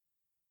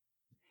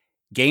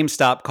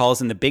GameStop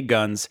calls in the big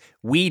guns,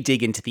 we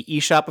dig into the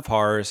eShop of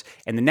horrors,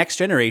 and the next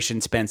generation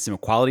spends some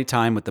quality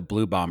time with the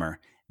Blue Bomber.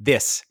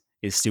 This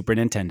is Super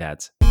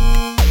Nintendads.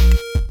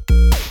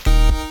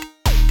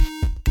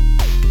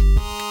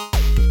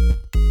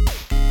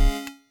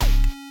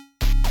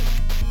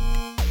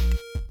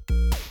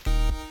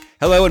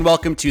 Hello and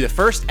welcome to the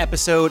first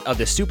episode of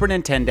the Super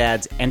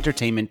Nintendads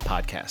Entertainment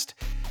Podcast.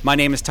 My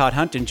name is Todd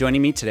Hunt, and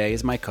joining me today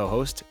is my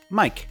co-host,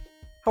 Mike.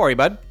 How are you,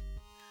 bud?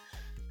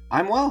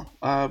 I'm well.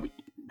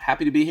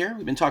 Happy to be here.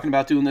 We've been talking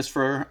about doing this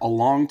for a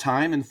long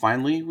time, and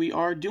finally we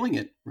are doing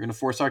it. We're going to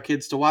force our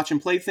kids to watch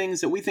and play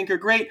things that we think are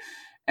great,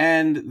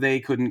 and they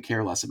couldn't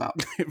care less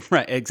about.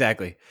 Right,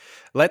 exactly.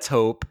 Let's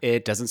hope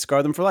it doesn't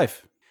scar them for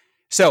life.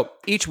 So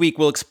each week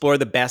we'll explore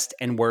the best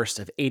and worst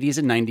of 80s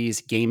and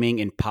 90s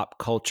gaming and pop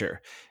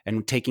culture,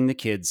 and taking the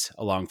kids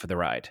along for the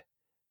ride.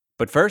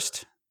 But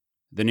first,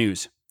 the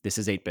news. This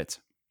is 8-Bits.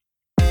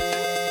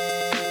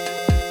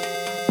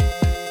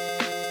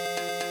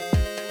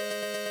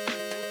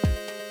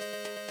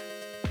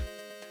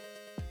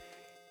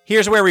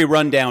 Here's where we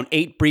run down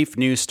 8 brief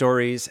news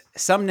stories,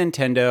 some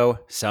Nintendo,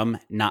 some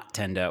not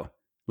Tendo.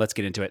 Let's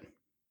get into it.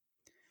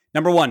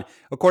 Number 1,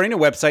 according to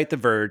website The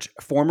Verge,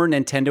 former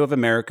Nintendo of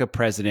America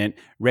president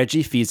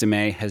Reggie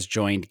Fils-Aimé has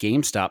joined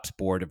GameStop's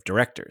board of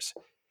directors.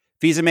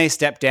 Fils-Aimé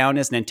stepped down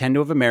as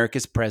Nintendo of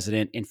America's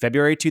president in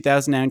February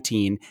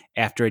 2019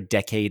 after a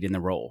decade in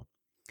the role.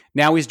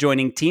 Now he's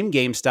joining Team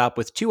GameStop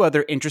with 2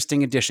 other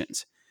interesting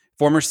additions: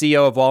 former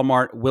CEO of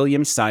Walmart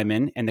William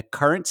Simon and the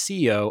current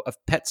CEO of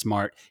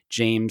PetSmart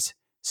James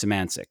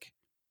Szymanczyk.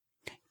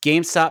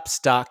 GameStop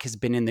stock has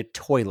been in the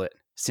toilet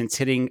since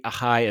hitting a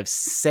high of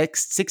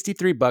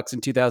 $63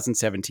 in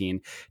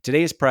 2017.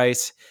 Today's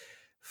price,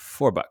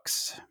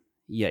 $4.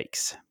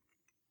 Yikes.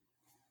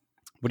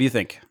 What do you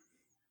think?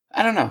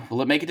 I don't know.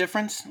 Will it make a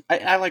difference?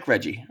 I like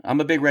Reggie.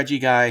 I'm a big Reggie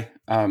guy.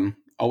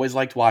 Always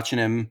liked watching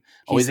him.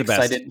 Always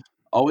excited. Best.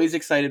 Always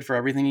excited for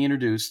everything he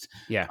introduced.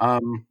 Yeah.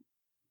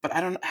 But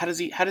I don't know, how does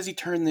he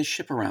turn this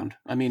ship around?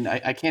 I mean,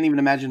 I can't even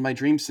imagine my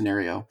dream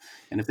scenario.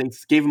 And if they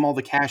gave him all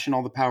the cash and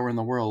all the power in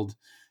the world,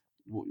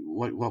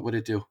 what would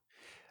it do?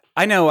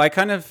 I know. I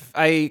kind of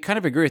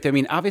agree with you. I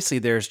mean, obviously,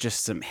 there's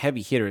just some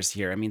heavy hitters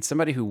here. I mean,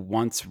 somebody who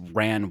once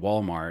ran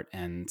Walmart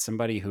and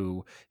somebody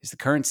who is the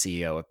current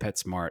CEO of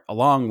PetSmart,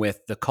 along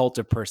with the cult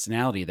of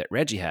personality that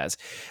Reggie has.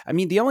 I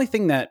mean, the only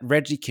thing that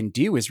Reggie can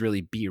do is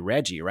really be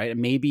Reggie, right?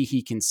 And maybe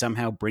he can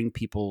somehow bring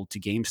people to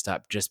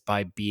GameStop just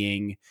by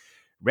being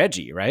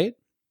Reggie, right?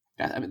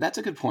 Yeah, I mean, that's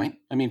a good point.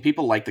 I mean,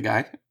 people like the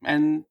guy,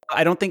 and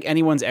I don't think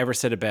anyone's ever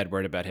said a bad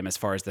word about him as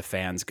far as the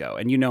fans go.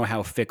 And you know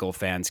how fickle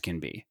fans can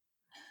be.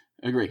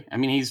 Agree. I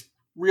mean, he's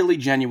really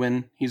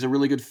genuine. He's a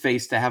really good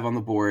face to have on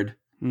the board.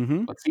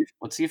 Mm-hmm.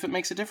 Let's see if it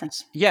makes a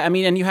difference. Yeah, I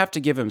mean, and you have to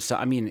give him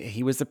some. I mean,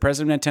 he was the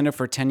president of Nintendo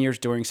for 10 years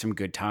during some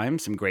good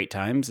times, some great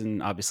times,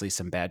 and obviously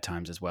some bad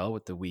times as well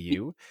with the Wii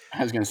U.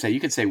 I was going to say, you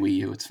could say Wii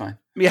U. It's fine.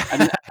 Yeah,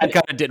 I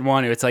kind of didn't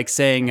want to. It's like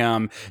saying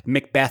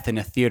Macbeth in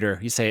a theater.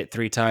 You say it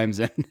 3 times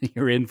and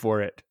you're in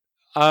for it.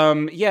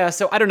 Yeah,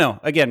 so I don't know.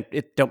 Again,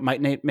 it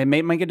might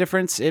make a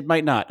difference. It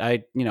might not.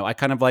 I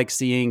kind of like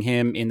seeing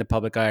him in the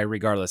public eye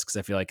regardless, because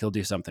I feel like he'll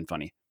do something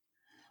funny.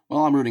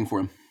 Well, I'm rooting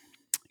for him.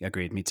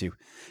 Agreed, me too.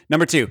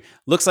 Number 2,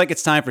 looks like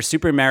it's time for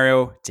Super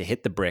Mario to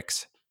hit the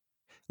bricks.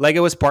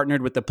 LEGO has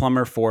partnered with the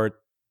plumber for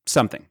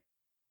something.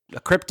 A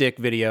cryptic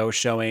video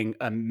showing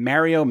a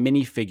Mario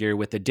minifigure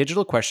with a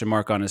digital question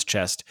mark on his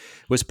chest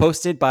was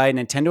posted by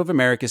Nintendo of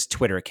America's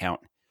Twitter account.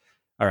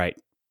 All right,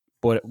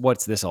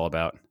 what's this all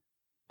about?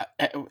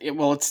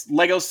 Well, it's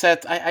Lego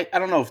set. I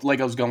don't know if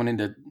Lego's going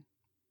into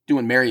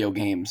doing Mario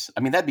games.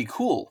 I mean, that'd be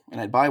cool,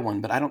 and I'd buy one.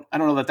 But I don't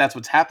know that that's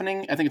what's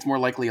happening. I think it's more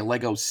likely a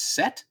Lego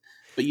set.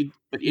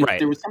 Right.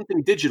 There was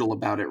something digital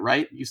about it,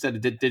 right? You said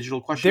a digital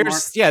question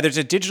mark? Yeah, there's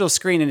a digital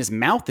screen, and his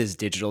mouth is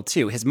digital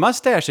too. His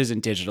mustache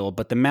isn't digital,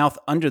 but the mouth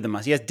under the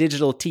mustache, he has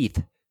digital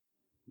teeth.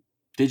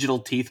 Digital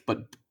teeth,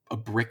 but a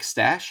brick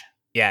stash?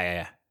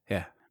 Yeah.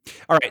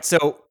 All right,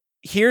 so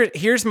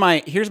here's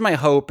my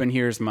hope, and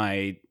here's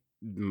my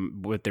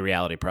what the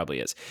reality probably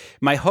is.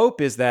 My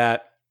hope is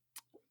that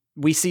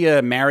we see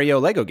a Mario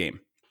Lego game,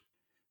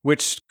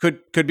 which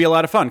could be a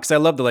lot of fun, because I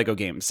love the Lego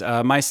games.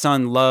 My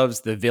son loves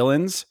the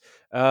Villains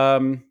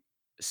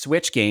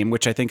Switch game,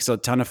 which I think is a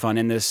ton of fun,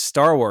 and the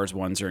Star Wars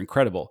ones are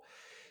incredible.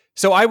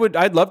 So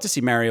I'd love to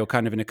see Mario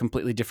kind of in a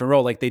completely different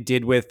role, like they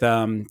did with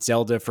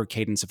Zelda for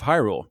Cadence of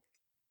Hyrule.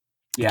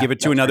 Yeah, give it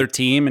to another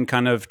team and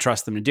kind of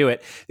trust them to do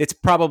it. It's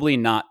probably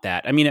not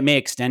that. I mean, it may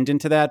extend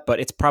into that, but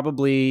it's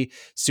probably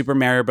Super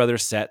Mario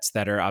Brothers sets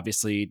that are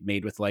obviously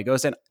made with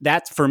Legos. And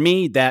that's, for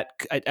me, that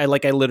I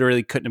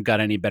literally couldn't have got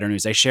any better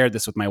news. I shared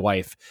this with my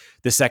wife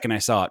the second I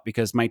saw it,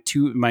 because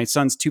my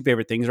son's 2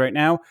 favorite things right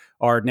now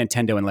are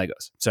Nintendo and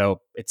Legos.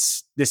 So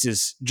this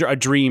is a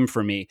dream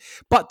for me.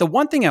 But the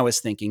one thing I was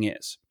thinking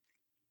is,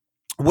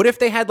 what if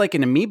they had like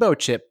an amiibo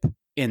chip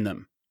in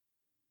them?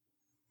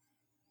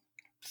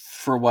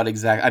 For what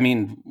exactly? I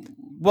mean,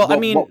 what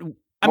would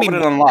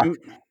it unlock?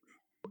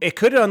 It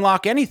could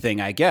unlock anything,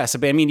 I guess.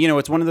 But I mean,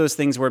 it's one of those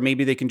things where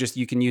maybe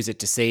you can use it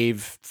to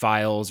save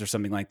files or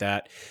something like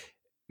that.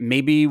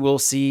 Maybe we'll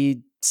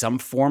see some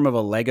form of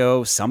a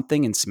Lego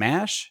something in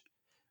Smash.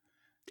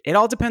 It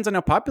all depends on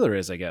how popular it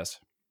is, I guess.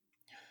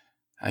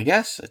 I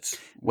guess it's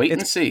wait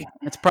and see.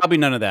 It's probably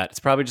none of that. It's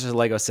probably just a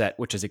Lego set,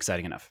 which is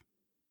exciting enough.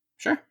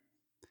 Sure.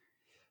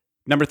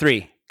 Number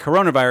 3,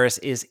 coronavirus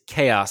is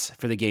chaos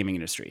for the gaming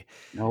industry.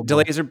 Oh,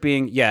 Delays are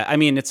being,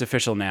 it's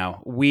official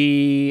now.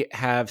 We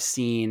have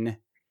seen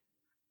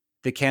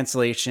the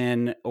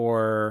cancellation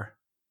or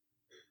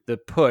the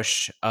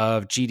push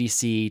of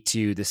GDC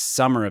to the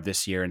summer of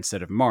this year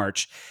instead of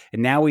March.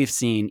 And now we've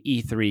seen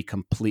E3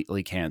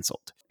 completely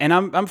canceled. And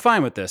I'm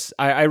fine with this.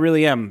 I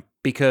really am,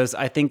 because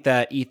I think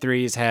that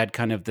E3 has had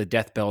kind of the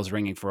death bells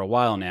ringing for a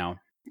while now.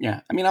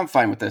 Yeah, I mean, I'm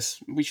fine with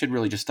this. We should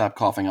really just stop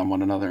coughing on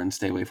one another and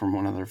stay away from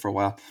one another for a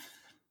while.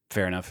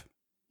 Fair enough.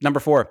 Number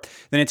 4,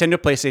 the Nintendo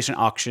PlayStation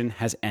auction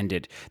has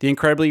ended. The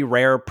incredibly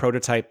rare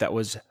prototype that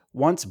was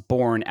once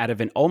born out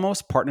of an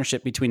almost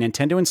partnership between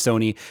Nintendo and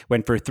Sony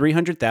went for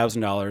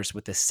 $300,000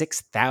 with a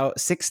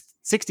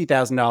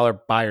 $60,000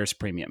 buyer's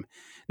premium.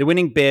 The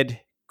winning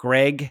bid,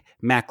 Greg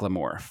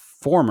McLemore,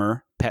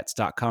 former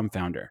Pets.com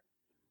founder.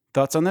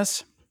 Thoughts on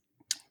this?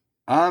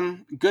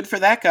 Good for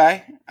that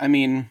guy. I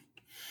mean,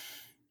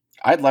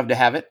 I'd love to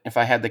have it if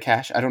I had the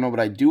cash. I don't know what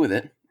I'd do with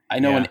it. I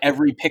know in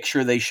every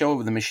picture they show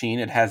of the machine,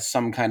 it has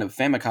some kind of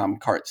Famicom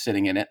cart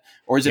sitting in it.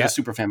 Or is it a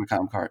Super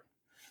Famicom cart?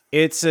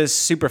 It's a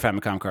Super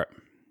Famicom cart.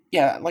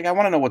 Yeah, like I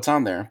want to know what's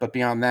on there. But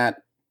beyond that,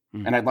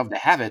 and I'd love to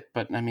have it,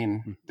 but I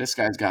mean, this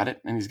guy's got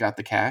it, and he's got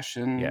the cash,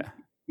 and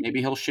maybe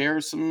he'll share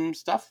some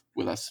stuff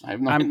with us. I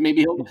have no.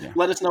 Maybe he'll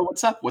let us know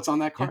what's up, what's on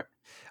that cart.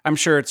 I'm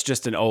sure it's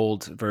just an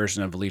old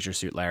version of Leisure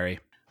Suit Larry.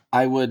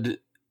 That'd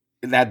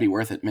be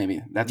worth it,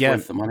 maybe. That's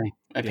worth the money.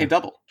 I pay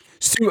double.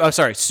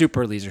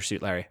 Super Leisure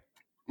Suit Larry.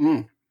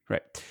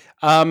 Right.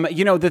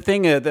 The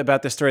thing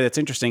about this story that's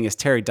interesting is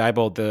Terry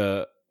Diebold,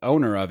 the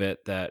owner of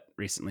it that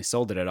recently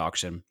sold it at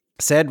auction,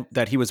 said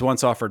that he was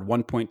once offered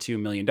 $1.2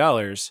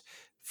 million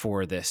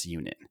for this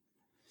unit.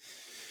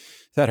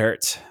 That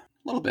hurts. A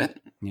little bit.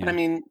 Yeah. But I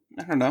mean,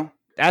 I don't know.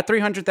 At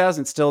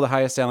 $300,000, still the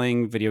highest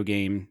selling video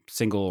game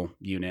single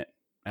unit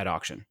at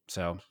auction.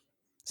 So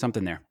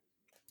something there.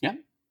 Yeah.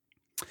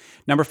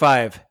 Number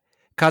 5,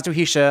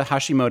 Kazuhisa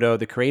Hashimoto,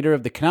 the creator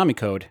of the Konami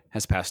Code,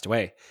 has passed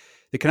away.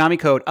 The Konami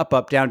Code up,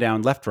 up, down,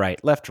 down, left, right,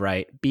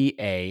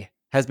 BA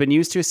has been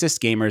used to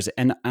assist gamers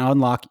and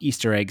unlock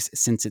Easter eggs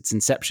since its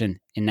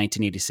inception in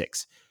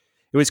 1986.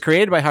 It was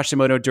created by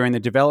Hashimoto during the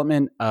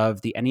development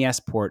of the NES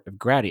port of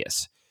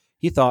Gradius.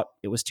 He thought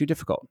it was too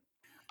difficult.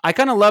 I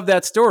kind of love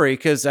that story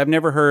because I've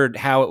never heard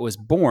how it was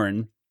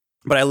born,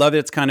 but I love that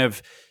it's kind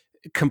of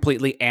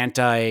completely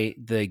anti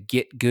the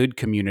get good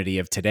community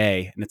of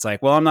today. And it's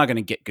like, well, I'm not going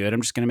to get good.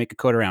 I'm just going to make a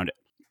code around it.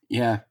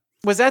 Yeah.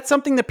 Was that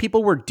something that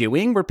people were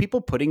doing? Were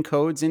programmers putting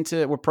codes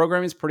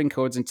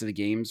into the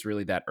games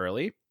really that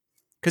early?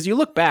 Because you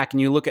look back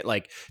and you look at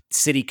like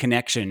City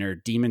Connection or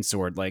Demon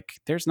Sword, like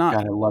there's not.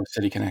 God, I love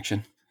City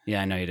Connection.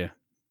 Yeah, I know you do.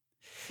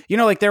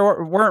 Like there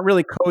weren't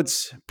really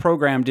codes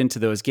programmed into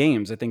those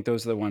games. I think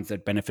those are the ones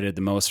that benefited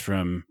the most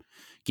from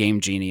Game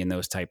Genie and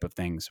those type of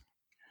things.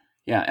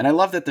 Yeah, and I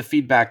love that the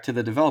feedback to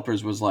the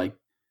developers was like,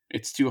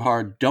 it's too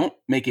hard. Don't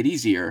make it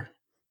easier.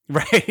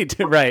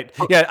 Right.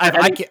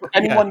 Yeah,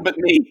 anyone but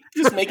me.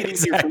 Just make it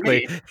easier for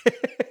me.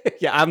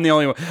 Yeah, I'm the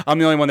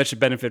only one that should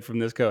benefit from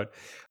this code.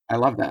 I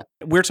love that.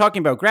 We're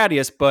talking about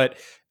Gradius, but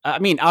I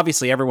mean,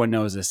 obviously everyone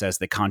knows this as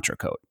the Contra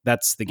code.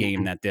 That's the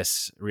game that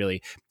this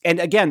really...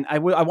 And again, I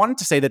wanted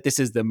to say that this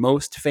is the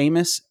most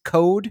famous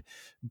code,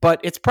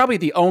 but it's probably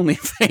the only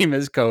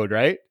famous code,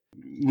 right?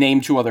 Name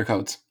 2 other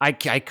codes. I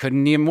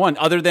couldn't name one,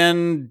 other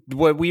than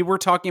what we were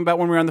talking about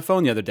when we were on the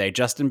phone the other day,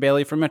 Justin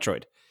Bailey from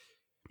Metroid.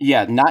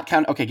 Yeah, not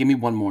count... Okay, give me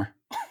one more.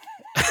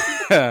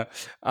 Yep,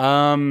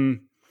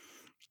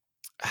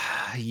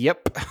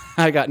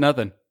 I got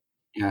nothing.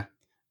 Yeah.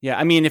 Yeah,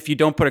 I mean, if you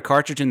don't put a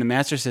cartridge in the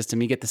Master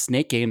System, you get the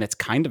Snake game. That's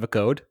kind of a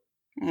code.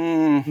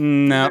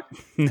 No,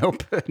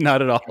 nope,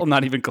 not at all.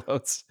 Not even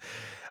close.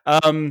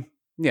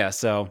 Yeah,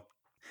 so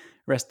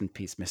rest in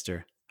peace,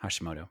 Mr.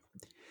 Hashimoto.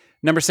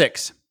 Number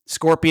 6,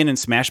 Scorpion and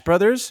Smash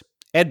Brothers.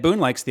 Ed Boon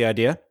likes the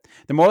idea.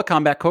 The Mortal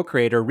Kombat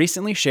co-creator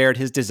recently shared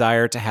his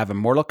desire to have a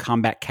Mortal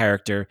Kombat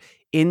character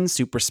in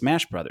Super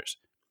Smash Brothers.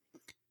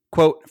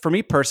 Quote, for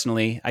me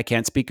personally, I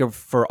can't speak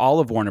for all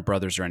of Warner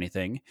Brothers or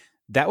anything.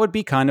 That would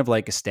be kind of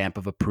like a stamp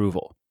of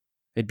approval.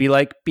 It'd be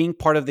like being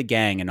part of the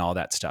gang and all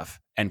that stuff,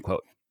 end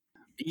quote.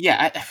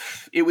 Yeah,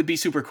 it would be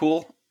super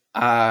cool.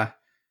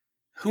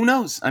 Who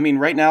knows? I mean,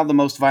 right now, the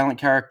most violent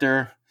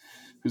character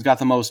who's got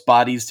the most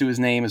bodies to his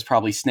name is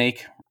probably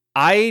Snake.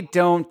 I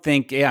don't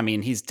think... Yeah, I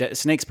mean,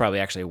 Snake's probably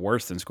actually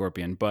worse than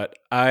Scorpion, but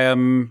I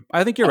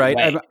think you're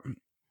right.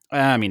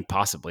 I mean,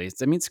 possibly.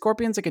 I mean,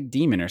 Scorpion's like a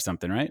demon or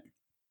something, right?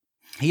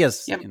 He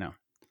has,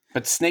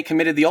 But Snake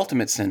committed the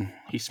ultimate sin.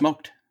 He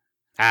smoked.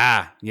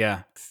 Ah,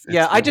 yeah.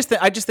 I just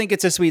think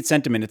it's a sweet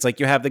sentiment. It's like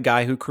you have the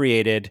guy who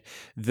created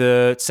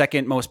the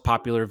second most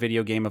popular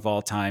video game of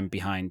all time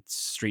behind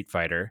Street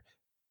Fighter,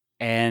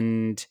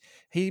 and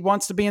he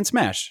wants to be in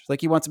Smash.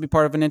 Like, he wants to be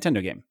part of a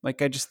Nintendo game.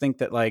 Like, I just think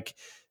that, like,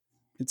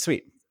 it's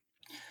sweet.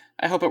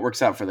 I hope it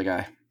works out for the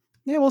guy.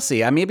 Yeah, we'll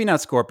see. Maybe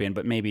not Scorpion,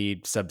 but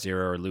maybe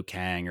Sub-Zero or Liu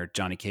Kang or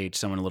Johnny Cage,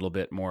 someone a little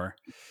bit more.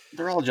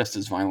 They're all just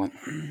as violent.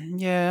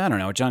 Yeah, I don't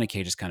know. Johnny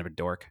Cage is kind of a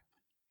dork.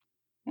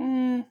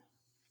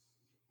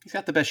 He's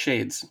got the best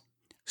shades.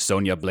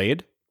 Sonya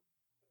Blade?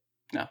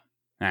 No,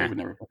 I would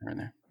never put her in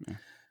there. Yeah.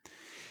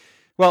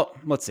 Well,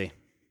 let's see.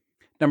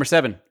 Number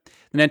 7.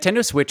 The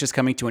Nintendo Switch is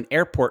coming to an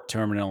airport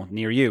terminal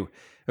near you.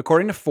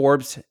 According to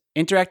Forbes,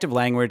 interactive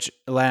language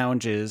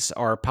lounges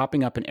are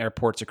popping up in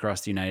airports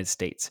across the United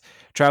States.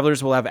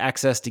 Travelers will have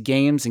access to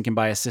games and can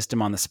buy a system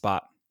on the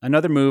spot.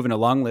 Another move in a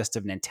long list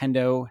of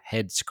Nintendo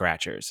head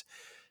scratchers.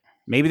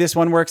 Maybe this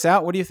one works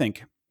out. What do you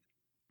think?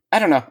 I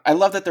don't know. I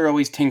love that they're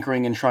always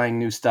tinkering and trying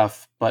new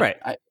stuff, but right.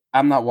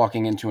 I'm not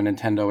walking into a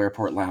Nintendo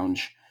airport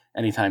lounge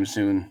anytime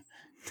soon.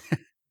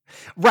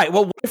 Right.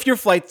 Well, what if your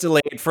flight's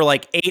delayed for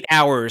like 8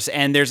 hours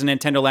and there's a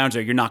Nintendo lounge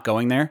there? You're not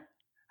going there?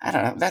 I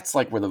don't know. That's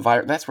like where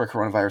that's where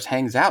coronavirus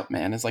hangs out,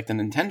 man. It's like the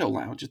Nintendo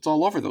lounge. It's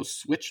all over those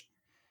Switch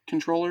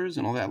controllers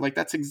and all that. Like,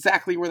 that's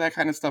exactly where that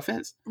kind of stuff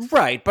is.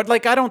 Right. But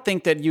like, I don't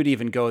think that you'd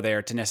even go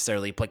there to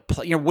necessarily like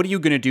play. You know, what are you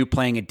going to do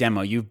playing a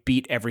demo? You've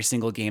beat every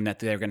single game that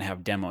they're going to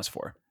have demos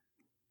for.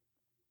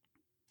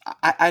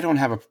 I don't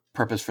have a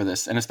purpose for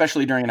this. And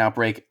especially during an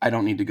outbreak, I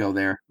don't need to go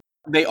there.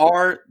 They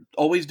are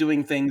always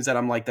doing things that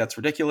I'm like, that's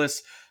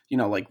ridiculous. You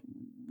know, like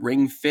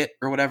Ring Fit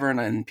or whatever.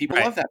 And people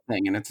love that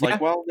thing. And it's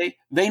like, well,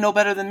 they know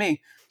better than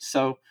me.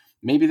 So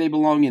maybe they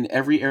belong in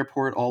every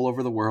airport all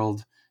over the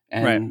world.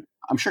 And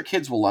I'm sure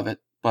kids will love it.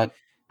 But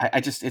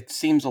I just, it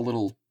seems a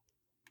little,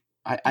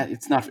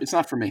 it's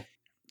not for me.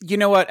 You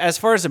know what? As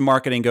far as the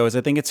marketing goes, I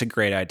think it's a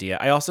great idea.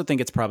 I also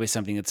think it's probably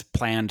something that's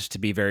planned to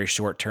be very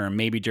short term,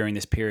 maybe during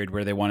this period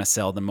where they want to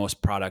sell the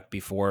most product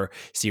before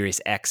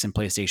Series X and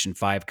PlayStation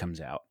 5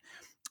 comes out.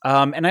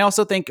 And I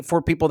also think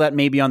for people that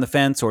may be on the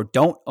fence or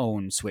don't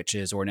own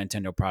Switches or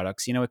Nintendo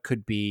products, you know, it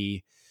could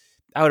be,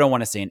 I don't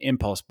want to say an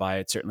impulse buy.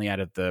 It's certainly out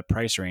of the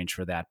price range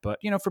for that. But,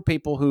 you know, for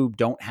people who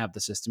don't have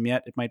the system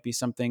yet, it might be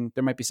something,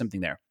 there might be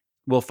something there.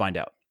 We'll find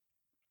out.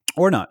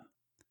 Or not.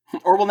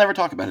 Or we'll never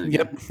talk about it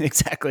again. Yep,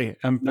 exactly.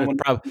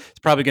 It's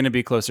probably going to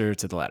be closer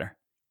to the latter.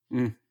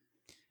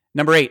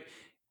 Number 8,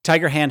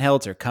 Tiger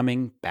handhelds are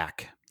coming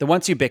back. The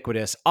once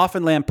ubiquitous,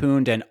 often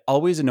lampooned, and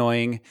always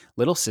annoying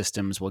Little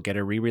Systems will get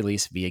a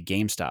re-release via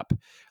GameStop.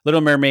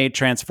 Little Mermaid,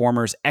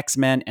 Transformers,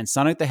 X-Men, and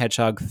Sonic the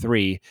Hedgehog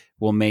 3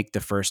 will make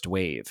the first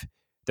wave.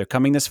 They're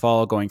coming this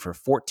fall, going for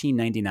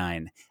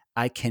 $14.99.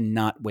 I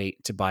cannot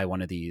wait to buy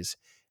one of these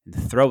and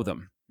throw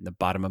them in the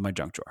bottom of my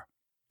junk drawer.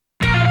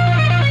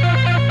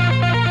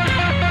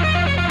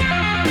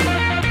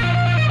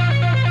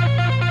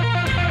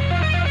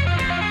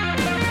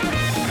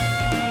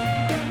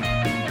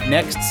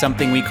 Next,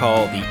 something we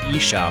call the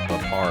eShop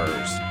of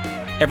horrors.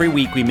 Every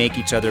week we make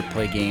each other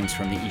play games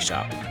from the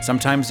eShop.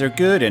 Sometimes they're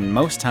good and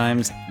most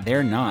times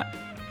they're not.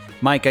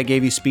 Mike, I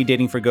gave you Speed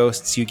Dating for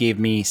Ghosts. You gave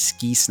me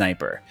Ski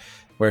Sniper.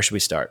 Where should we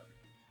start?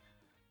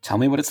 Tell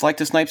me what it's like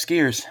to snipe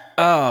skiers.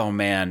 Oh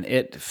man,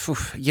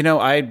 you know,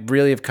 I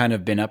really have kind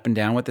of been up and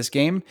down with this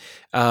game.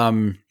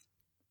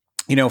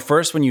 You know,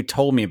 first when you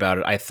told me about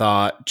it, I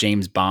thought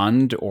James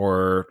Bond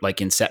or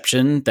like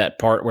Inception, that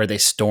part where they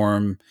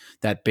storm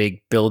that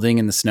big building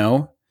in the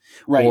snow.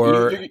 Right.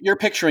 Or, you're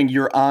picturing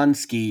you're on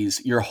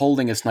skis, you're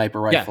holding a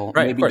sniper rifle.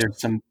 Yeah, right, maybe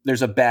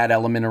there's a bad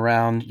element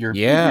around.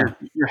 You're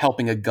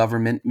helping a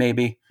government,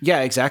 maybe.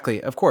 Yeah,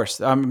 exactly. Of course.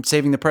 I'm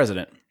saving the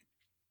president.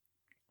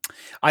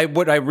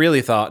 What I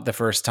really thought the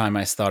first time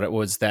I thought it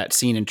was that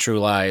scene in True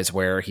Lies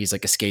where he's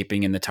like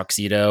escaping in the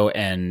tuxedo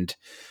and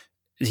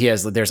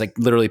there's like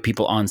literally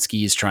people on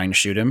skis trying to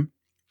shoot him.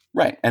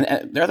 Right. And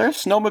are there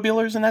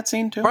snowmobilers in that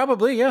scene too?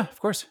 Probably, yeah,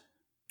 of course.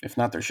 If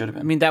not, there should have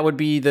been. I mean, that would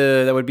be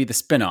the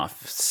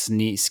spin-off.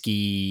 Snowmobile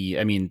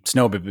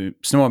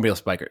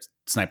spikers,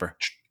 sniper.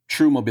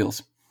 True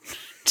mobiles.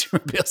 True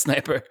mobile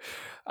sniper.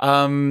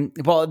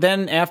 Well,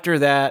 then after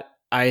that,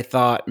 I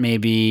thought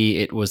maybe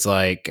it was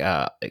like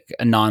a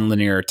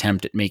non-linear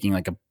attempt at making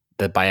like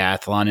the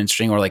biathlon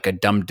interesting, or like a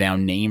dumbed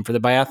down name for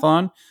the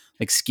biathlon,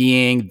 like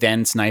skiing,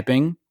 then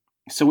sniping.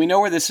 So we know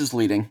where this is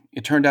leading.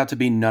 It turned out to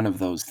be none of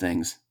those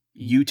things.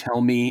 You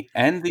tell me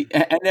and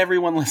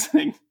everyone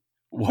listening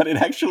what it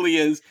actually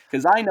is,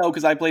 because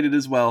I played it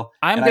as well.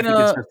 I'm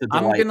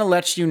gonna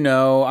let you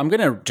know. I'm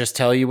gonna just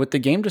tell you what the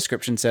game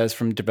description says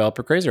from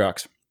developer Crazy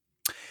Rocks.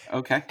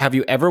 Okay. Have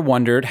you ever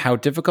wondered how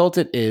difficult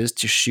it is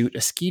to shoot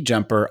a ski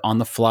jumper on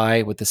the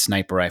fly with a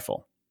sniper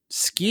rifle?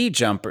 Ski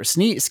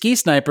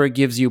Sniper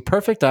gives you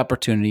perfect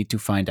opportunity to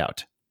find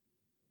out.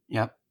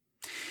 Yep.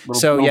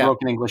 Little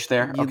broken English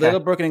there. Okay. Little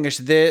broken English.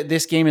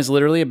 This game is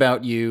literally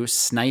about you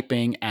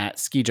sniping at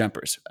ski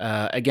jumpers.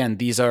 Again,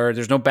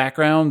 there's no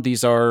background.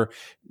 These are,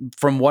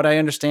 from what I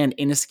understand,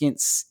 innocent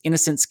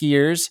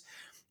skiers.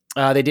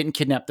 They didn't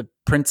kidnap the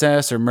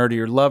princess or murder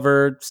your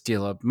lover,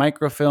 steal a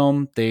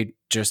microfilm. They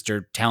just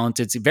are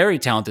talented, very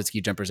talented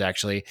ski jumpers,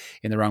 actually,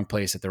 in the wrong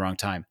place at the wrong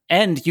time.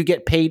 And you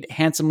get paid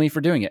handsomely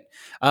for doing it.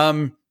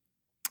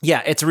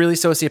 Yeah, it's really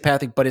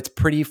sociopathic, but it's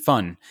pretty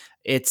fun.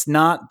 It's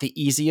not the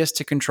easiest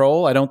to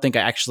control. I don't think I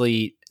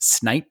actually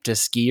sniped a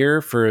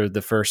skier for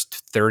the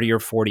first 30 or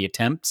 40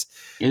 attempts.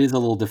 It is a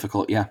little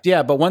difficult, yeah.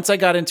 Yeah, but once I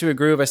got into a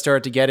groove, I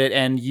started to get it,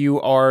 and you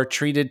are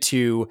treated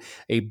to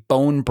a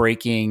bone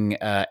breaking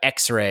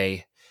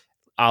X-ray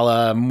a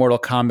la Mortal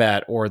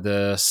Kombat or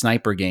the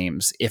sniper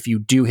games if you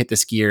do hit the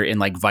skier in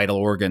like vital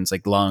organs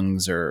like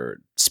lungs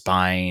or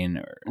spine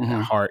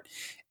or heart.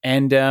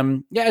 And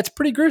yeah, it's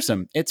pretty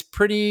gruesome. It's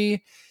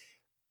pretty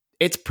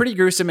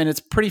gruesome and it's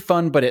pretty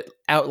fun, but it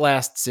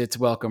outlasts its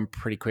welcome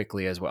pretty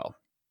quickly as well.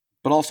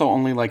 But also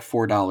only like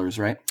 $4,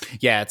 right?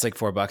 Yeah, it's like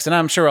 $4, and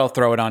I'm sure I'll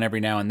throw it on every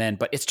now and then.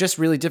 But it's just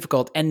really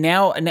difficult. And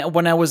now,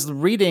 when I was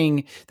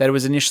reading that it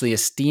was initially a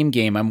Steam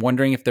game, I'm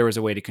wondering if there was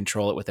a way to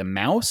control it with a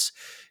mouse,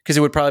 because it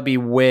would probably be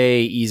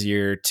way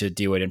easier to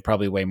do it and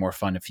probably way more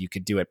fun if you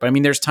could do it. But I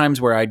mean, there's times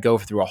where I'd go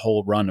through a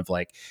whole run of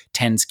like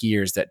 10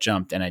 skiers that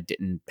jumped, and I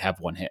didn't have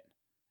one hit.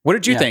 What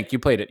did you think? You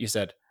played it, you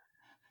said.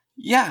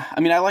 Yeah, I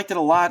mean, I liked it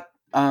a lot.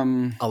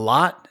 A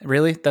lot?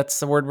 Really? That's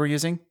the word we're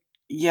using?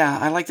 Yeah,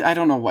 I liked it. I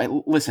don't know why.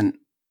 Listen,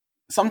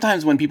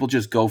 sometimes when people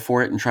just go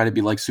for it and try to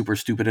be like super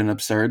stupid and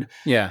absurd,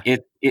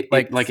 it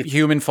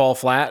human fall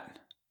flat.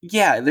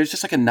 Yeah, there's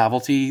just like a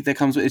novelty that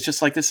comes with it's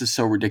just like this is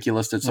so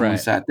ridiculous that someone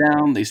sat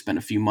down, they spent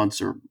a few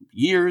months or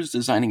years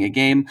designing a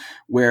game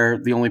where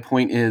the only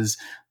point is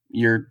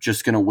you're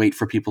just going to wait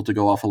for people to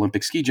go off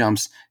Olympic ski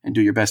jumps and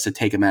do your best to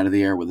take them out of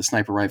the air with a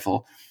sniper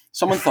rifle.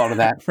 Someone thought of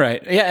that.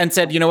 Right. Yeah, and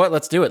said, "You know what?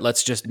 Let's do it.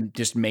 Let's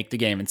just make the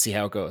game and see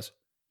how it goes."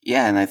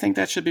 Yeah, and I think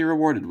that should be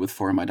rewarded with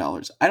 $4 of my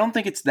dollars. I don't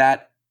think it's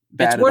that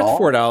bad it's worth at all.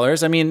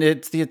 $4. I mean,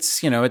 it's it's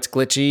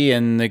glitchy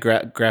and the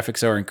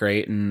graphics aren't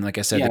great, and like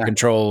I said, the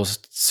controls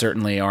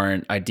certainly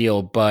aren't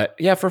ideal. But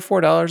yeah, for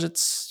 $4,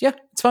 it's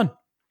fun.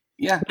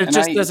 Yeah, but it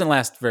just doesn't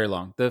last very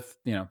long.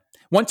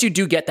 Once you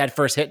do get that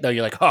first hit, though,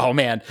 you're like, oh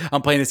man, I'm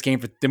going to play this game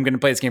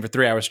for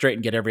 3 hours straight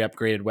and get every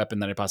upgraded weapon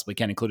that I possibly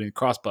can, including a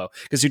crossbow.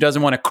 Because who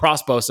doesn't want to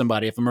crossbow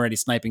somebody if I'm already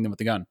sniping them with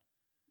a gun?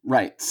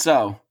 Right.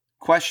 So,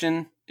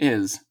 question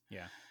is,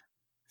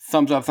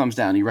 thumbs up, thumbs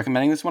down. Are you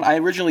recommending this one? I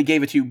originally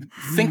gave it to you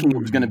thinking it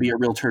was going to be a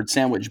real turd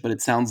sandwich, but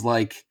it sounds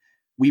like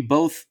we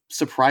both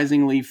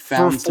surprisingly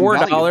found for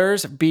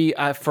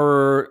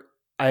 $4.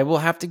 I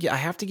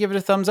have to give it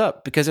a thumbs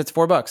up because it's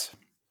 $4.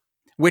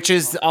 Which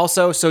is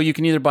also so you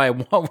can either buy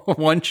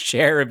one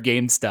share of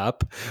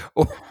GameStop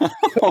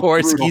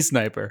or Ski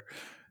Sniper.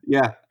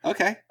 Yeah.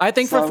 Okay. I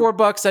think for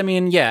 $4, I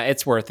mean, yeah,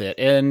 it's worth it.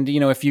 And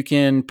if you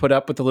can put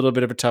up with a little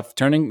bit of a tough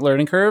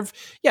learning curve,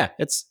 yeah,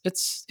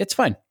 it's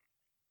fine.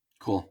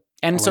 Cool.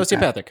 And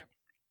sociopathic. That.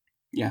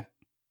 Yeah.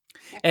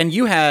 And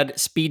you had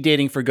Speed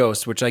Dating for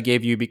Ghosts, which I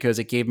gave you because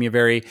it gave me a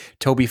very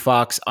Toby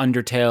Fox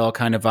Undertale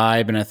kind of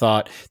vibe, and I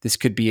thought this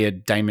could be a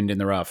diamond in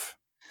the rough.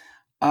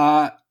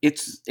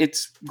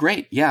 It's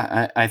great.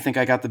 Yeah, I think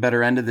I got the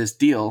better end of this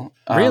deal.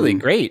 Really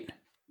great.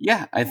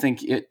 Yeah, I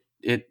think it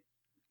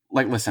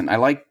like listen, I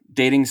like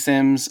dating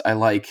sims. I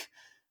like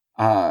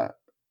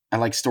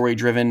story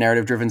driven,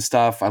 narrative driven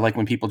stuff. I like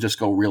when people just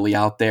go really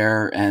out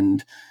there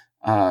and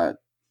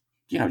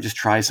just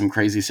try some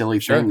crazy silly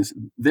things.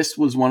 This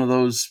was one of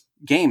those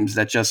games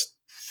that just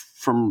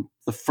from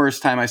the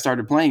first time I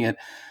started playing it,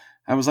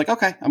 I was like,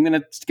 okay, I'm going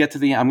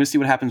to see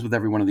what happens with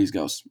every one of these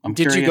ghosts.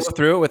 Did you go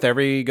through it with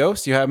every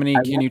ghost? How many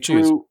can you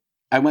choose?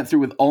 I went through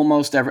with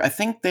almost every. I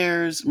think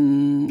there's, I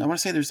want to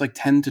say there's like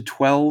 10 to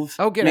 12.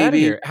 Oh, get out of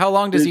here. How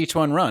long does each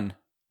one run?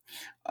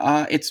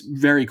 It's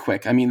very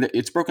quick. I mean,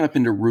 it's broken up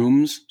into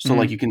rooms. So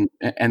like you can,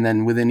 and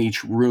then within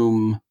each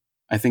room,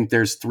 I think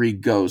there's 3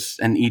 ghosts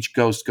and each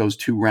ghost goes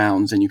 2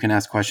 rounds and you can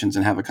ask questions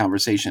and have a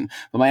conversation.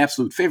 But my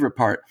absolute favorite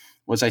part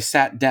was I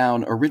sat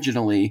down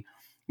originally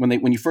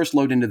when you first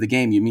load into the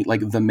game, you meet like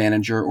the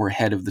manager or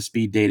head of the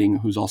speed dating,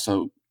 who's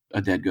also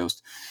a dead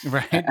ghost,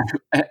 right?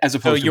 As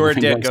opposed so you're a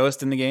dead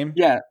ghost in the game.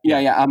 Yeah.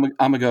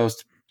 I'm a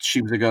ghost.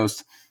 She was a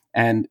ghost,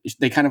 and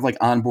they kind of like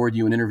onboard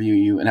you and interview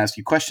you and ask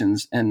you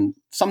questions. And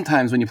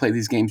sometimes when you play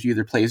these games, you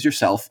either play as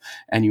yourself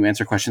and you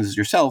answer questions as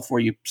yourself,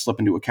 or you slip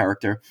into a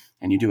character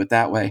and you do it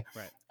that way.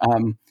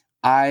 Right.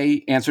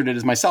 I answered it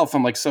as myself.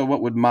 I'm like, so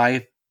what would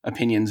my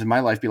opinions in my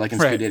life be like in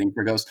speed dating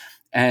for ghosts?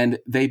 And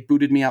they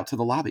booted me out to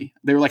the lobby.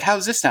 They were like, how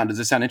does this sound? Does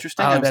this sound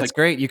interesting? Oh, that's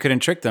great. You couldn't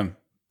trick them.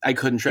 I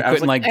couldn't trick. You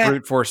couldn't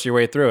brute force your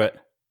way through it.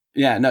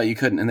 Yeah, no, you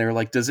couldn't. And they were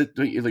like,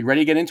 are you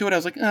ready to get into it? I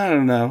was like, I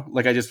don't know.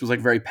 Like, I just was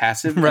like very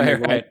passive. Right.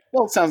 Like,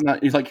 well, it sounds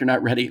like you're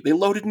not ready. They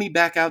loaded me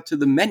back out to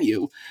the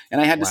menu and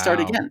I had to start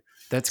again.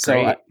 That's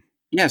great.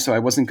 So I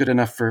wasn't good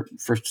enough for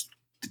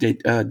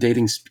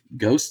dating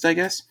ghosts, I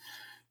guess.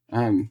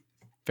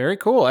 Very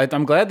cool.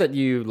 I'm glad that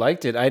you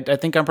liked it. I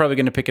think I'm probably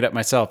going to pick it up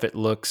myself. It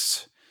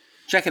looks...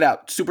 Check it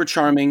out. Super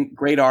charming,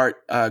 great art,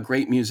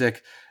 great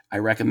music. I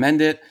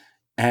recommend it.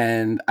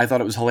 And I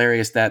thought it was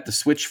hilarious that the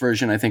Switch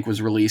version, I think, was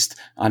released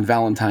on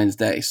Valentine's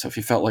Day. So if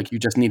you felt like you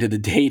just needed a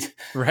date,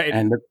 right,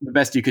 and the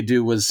best you could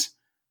do was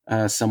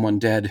someone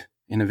dead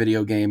in a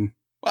video game,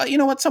 well, you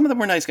know what? Some of them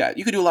were nice guys.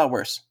 You could do a lot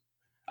worse.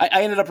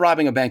 I ended up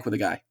robbing a bank with a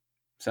guy.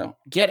 So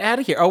get out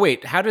of here. Oh,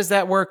 wait. How does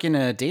that work in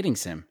a dating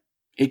sim?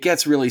 it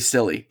gets really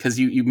silly because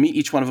you meet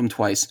each one of them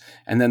twice,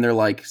 and then they're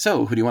like,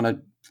 "So, who do you want to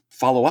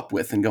follow up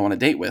with and go on a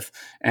date with?"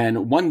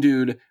 And one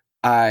dude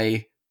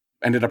I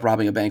ended up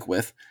robbing a bank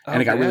with,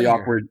 and it got really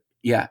awkward.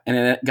 Yeah, and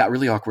it got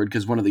really awkward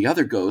because one of the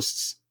other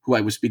ghosts who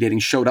I was speed dating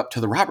showed up to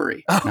the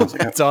robbery. Oh, and I was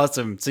like, that's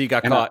awesome. So you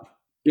got caught.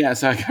 yeah,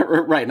 so I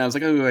got right, and I was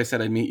like, "Oh, I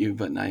said I'd meet you,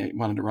 but I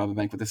wanted to rob a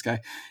bank with this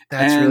guy."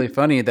 That's really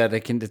funny that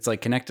it's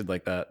like connected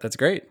like that. That's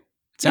great.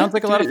 Sounds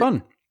like a lot of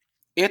fun.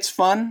 It's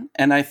fun,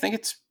 and I think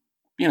it's,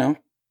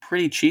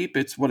 pretty cheap.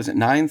 It's, what is it,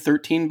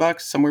 $13,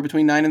 somewhere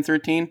between 9 and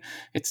 13.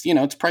 It's,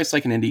 it's priced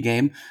like an indie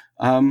game.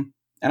 And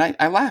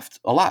I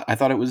laughed a lot. I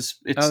thought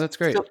that's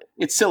great.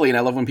 It's silly, and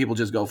I love when people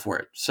just go for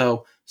it.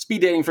 So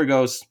speed dating for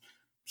ghosts,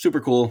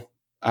 super cool.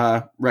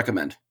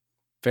 Recommend.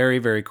 Very,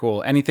 very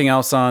cool. Anything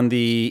else on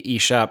the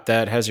eShop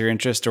that has your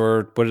interest,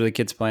 or what are the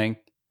kids playing?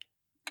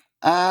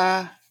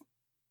 Not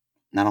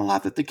a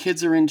lot that the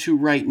kids are into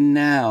right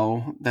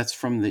now. That's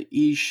from the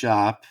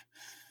eShop.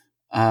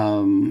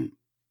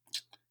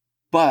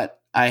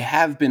 But I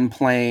have been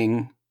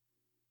playing,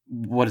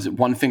 what is it,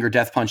 One Finger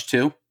Death Punch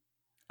 2?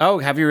 Oh,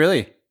 have you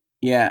really?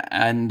 Yeah,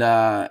 and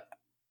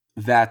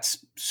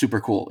that's super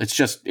cool. It's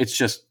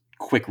just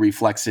quick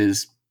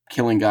reflexes,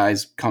 killing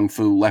guys, kung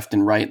fu left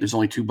and right. There's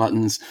only 2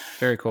 buttons.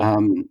 Very cool.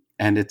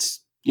 And it's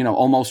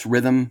almost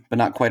rhythm, but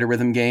not quite a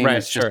rhythm game. Right,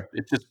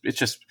 it's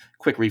just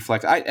quick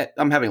reflex.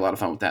 I'm having a lot of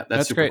fun with that.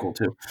 That's super great. Cool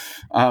too.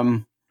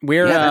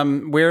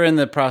 We're in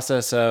the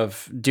process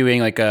of doing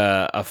like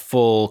a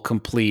full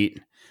complete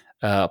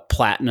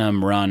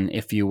platinum run,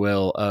 if you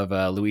will, of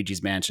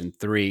Luigi's Mansion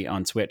 3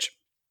 on Switch.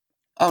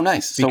 Oh,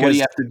 nice. So what do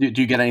you have to do?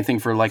 Do you get anything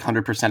for like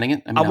 100%ing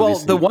it? I mean, well,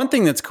 the one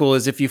thing that's cool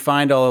is if you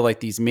find all of like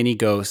these mini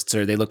ghosts,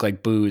 or they look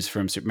like boos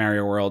from Super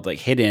Mario World, like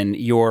hidden,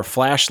 your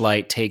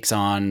flashlight takes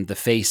on the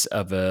face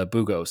of a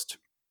boo ghost.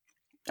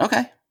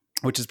 Okay.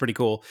 Which is pretty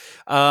cool.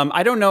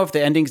 I don't know if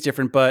the ending's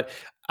different, but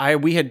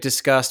we had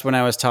discussed when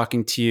I was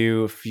talking to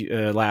you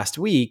last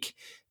week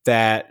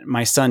that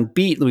my son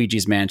beat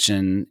Luigi's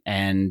Mansion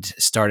and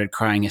started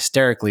crying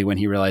hysterically when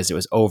he realized it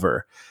was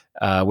over,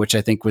 which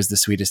I think was the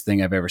sweetest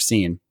thing I've ever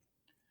seen.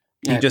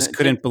 Yeah, he just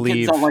couldn't believe.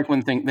 They don't like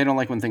when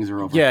things are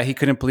over. Yeah, he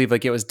couldn't believe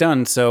like it was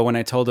done. So when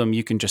I told him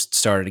you can just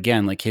start it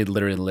again, like he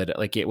literally lit it,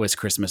 like it was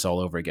Christmas all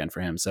over again for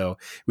him. So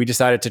we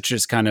decided to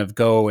just kind of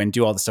go and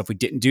do all the stuff we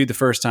didn't do the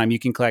first time. You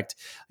can collect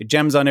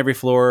gems on every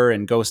floor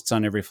and ghosts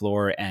on every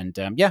floor, and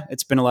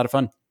it's been a lot of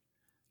fun.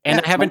 And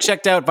I haven't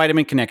checked out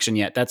Vitamin Connection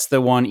yet. That's the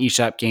one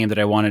eShop game that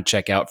I want to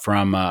check out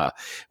from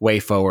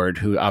WayForward,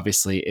 who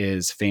obviously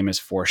is famous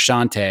for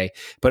Shantae,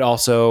 but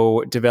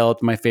also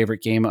developed my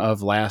favorite game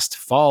of last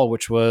fall,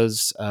 which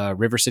was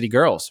River City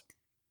Girls.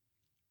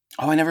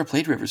 Oh, I never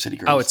played River City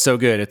Girls. Oh, it's so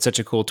good. It's such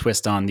a cool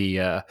twist on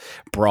the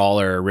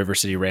brawler River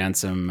City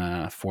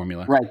Ransom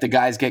formula. Right. The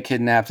guys get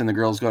kidnapped and the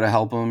girls go to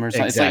help them or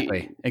something.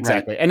 Exactly.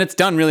 Right. And it's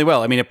done really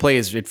well. I mean,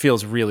 it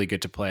feels really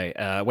good to play.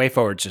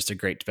 WayForward's just a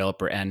great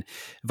developer. And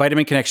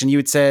Vitamin Connection, you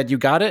had said you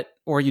got it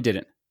or you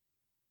didn't?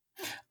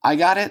 I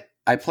got it.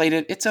 I played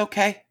it. It's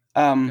okay.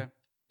 I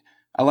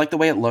like the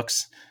way it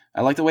looks.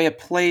 I like the way it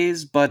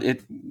plays, but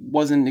it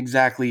wasn't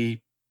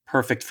exactly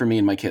perfect for me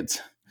and my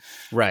kids.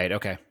 Right.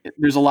 Okay.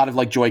 There's a lot of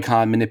like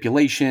Joy-Con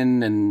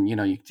manipulation, and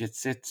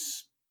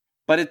it's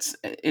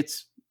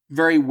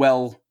very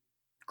well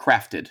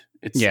crafted.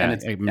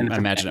 I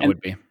imagine it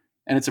would be,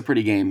 and it's a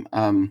pretty game.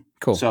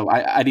 Cool. So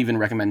I'd even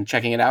recommend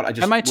checking it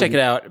out. I might check it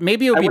out.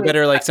 Maybe it would be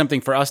better like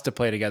something for us to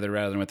play together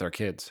rather than with our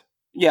kids.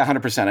 Yeah,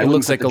 100%. It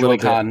looks like a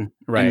Joy-Con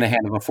in the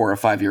hand of a 4 or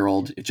 5 year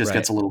old. It just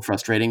gets a little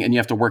frustrating, and you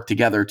have to work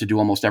together to do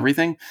almost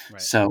everything.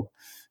 Right. So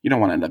you don't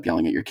want to end up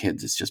yelling at your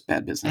kids. It's just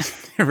bad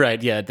business.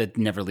 Right. Yeah. That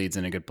never leads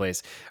in a good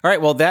place. All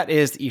right. Well, that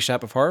is the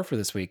eShop of Horror for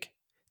this week.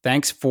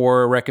 Thanks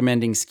for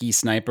recommending Ski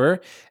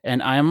Sniper.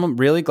 And I'm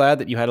really glad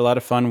that you had a lot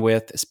of fun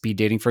with Speed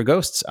Dating for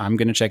Ghosts. I'm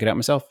going to check it out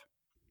myself.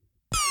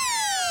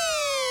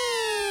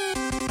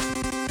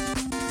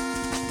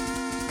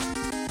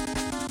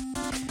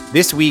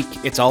 This week,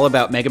 it's all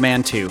about Mega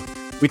Man 2.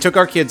 We took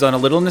our kids on a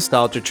little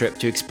nostalgia trip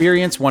to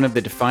experience one of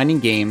the defining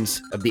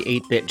games of the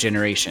 8-bit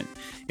generation.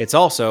 It's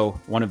also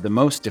one of the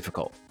most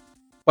difficult.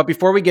 But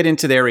before we get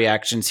into their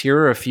reactions, here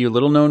are a few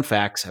little-known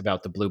facts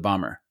about the Blue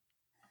Bomber.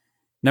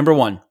 Number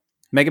 1,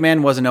 Mega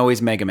Man wasn't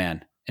always Mega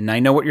Man. And I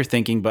know what you're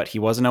thinking, but he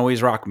wasn't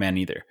always Rockman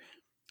either.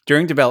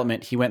 During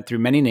development, he went through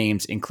many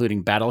names,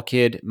 including Battle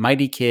Kid,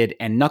 Mighty Kid,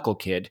 and Knuckle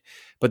Kid,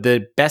 but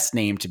the best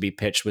name to be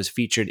pitched was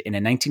featured in a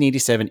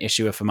 1987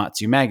 issue of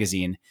Famitsu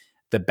magazine,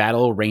 The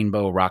Battle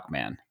Rainbow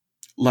Rockman.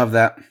 Love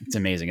that. It's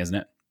amazing, isn't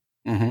it?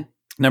 Mm-hmm.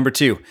 Number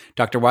 2,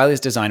 Dr. Wily's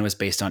design was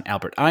based on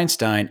Albert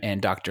Einstein,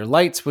 and Dr.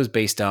 Light's was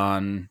based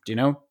on, do you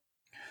know?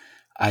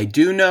 I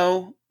do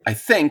know, I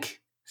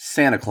think,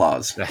 Santa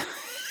Claus.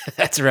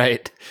 That's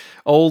right.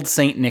 Old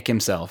Saint Nick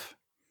himself.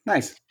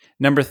 Nice.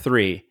 Number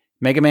 3,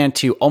 Mega Man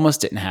 2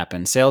 almost didn't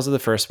happen. Sales of the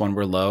first one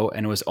were low,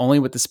 and it was only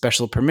with the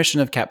special permission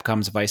of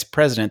Capcom's vice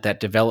president that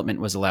development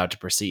was allowed to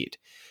proceed.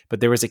 But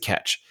there was a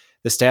catch.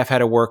 The staff had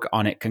to work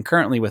on it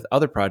concurrently with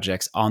other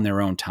projects on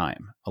their own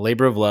time. A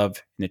labor of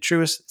love in the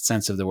truest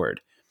sense of the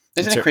word.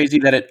 Isn't it crazy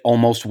that it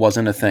almost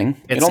wasn't a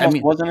thing? It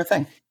almost wasn't a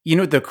thing. You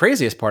know, the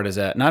craziest part is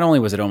that not only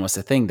was it almost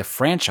a thing, the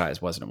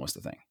franchise wasn't almost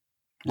a thing.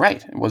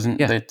 Right. It wasn't.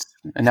 Yeah.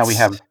 And now we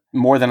have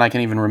more than I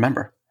can even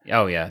remember.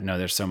 Oh, yeah. No,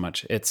 there's so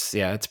much. It's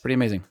pretty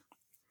amazing.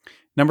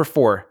 Number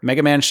 4,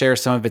 Mega Man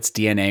shares some of its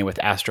DNA with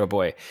Astro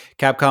Boy.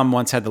 Capcom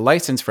once had the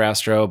license for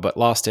Astro, but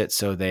lost it,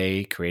 so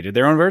they created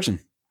their own version,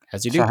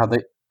 as you do.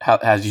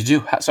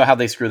 So how'd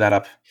they screw that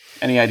up?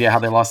 Any idea how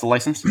they lost the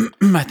license?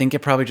 I think it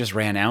probably just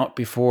ran out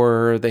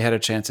before they had a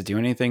chance to do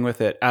anything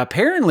with it.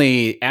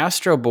 Apparently,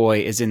 Astro Boy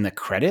is in the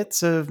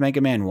credits of Mega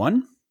Man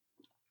 1.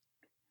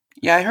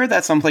 Yeah, I heard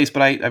that someplace,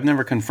 but I've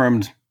never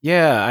confirmed.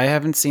 Yeah, I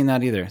haven't seen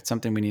that either. It's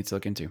something we need to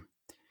look into.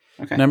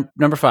 Okay.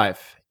 Number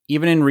 5.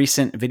 Even in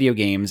recent video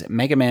games,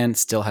 Mega Man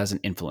still has an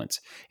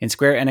influence. In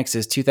Square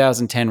Enix's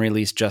 2010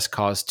 release Just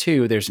Cause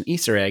 2, there's an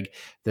Easter egg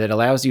that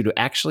allows you to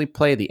actually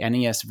play the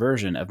NES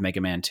version of Mega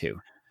Man 2.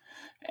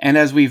 And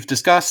as we've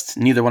discussed,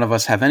 neither one of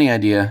us have any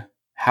idea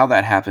how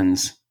that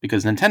happens,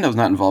 because Nintendo's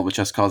not involved with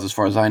Just Cause as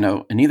far as I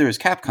know, and neither is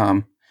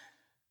Capcom.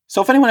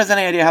 So if anyone has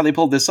any idea how they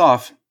pulled this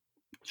off,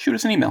 shoot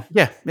us an email.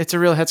 Yeah, it's a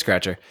real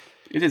head-scratcher.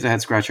 It is a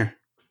head-scratcher.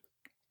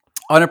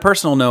 On a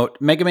personal note,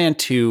 Mega Man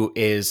 2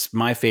 is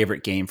my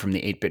favorite game from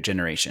the 8-bit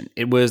generation.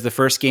 It was the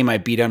first game I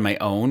beat on my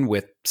own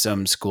with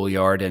some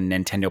schoolyard and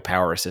Nintendo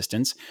Power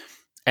assistance,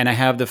 and I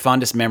have the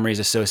fondest memories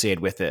associated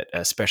with it,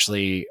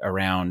 especially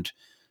around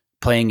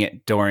playing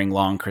it during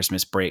long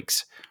Christmas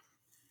breaks.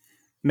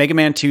 Mega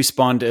Man 2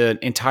 spawned an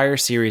entire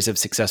series of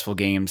successful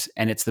games,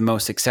 and it's the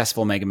most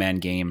successful Mega Man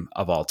game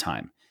of all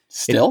time.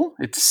 It's still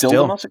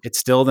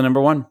the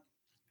number 1.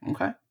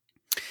 Okay.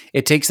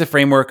 It takes the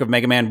framework of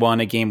Mega Man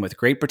 1, a game with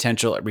great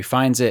potential, it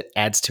refines it,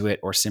 adds to it,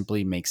 or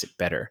simply makes it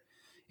better.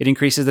 It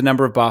increases the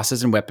number of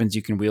bosses and weapons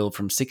you can wield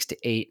from 6 to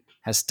 8,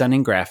 has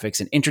stunning graphics,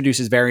 and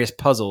introduces various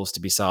puzzles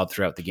to be solved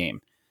throughout the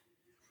game.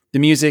 The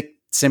music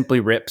simply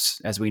rips,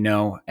 as we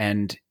know,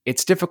 and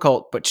it's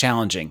difficult but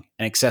challenging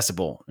and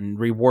accessible and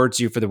rewards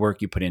you for the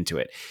work you put into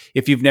it.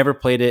 If you've never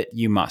played it,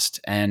 you must.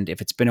 And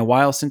if it's been a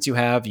while since you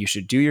have, you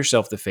should do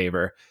yourself the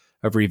favor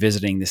of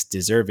revisiting this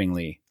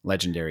deservingly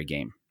legendary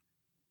game.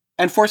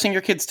 And forcing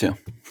your kids to.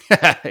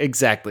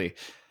 Exactly.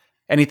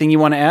 Anything you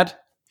want to add?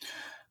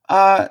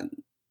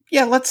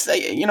 Yeah, let's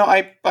say,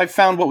 I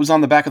found what was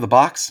on the back of the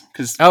box.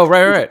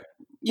 Right.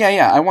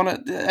 Yeah.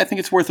 I think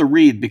it's worth a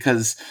read,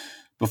 because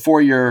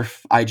before your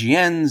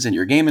IGNs and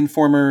your Game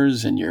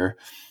Informers and your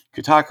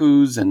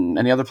Kotakus and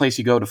any other place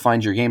you go to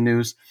find your game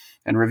news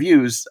and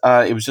reviews,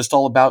 it was just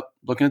all about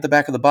looking at the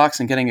back of the box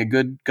and getting a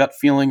good gut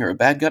feeling or a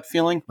bad gut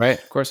feeling. Right,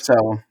 of course.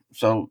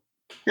 So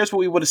here's what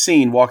we would have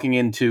seen walking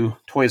into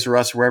Toys R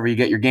Us, wherever you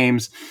get your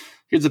games.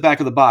 Here's the back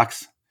of the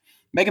box.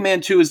 Mega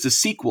Man 2 is the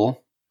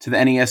sequel to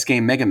the NES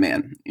game Mega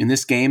Man. In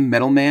this game,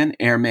 Metal Man,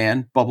 Air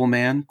Man, Bubble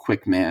Man,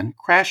 Quick Man,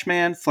 Crash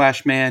Man,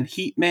 Flash Man,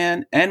 Heat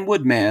Man, and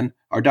Wood Man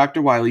are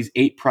Dr. Wily's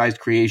 8 prized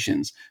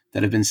creations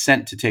that have been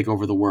sent to take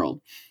over the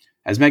world.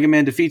 As Mega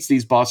Man defeats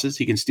these bosses,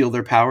 he can steal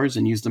their powers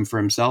and use them for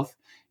himself.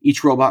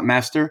 Each robot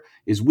master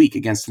is weak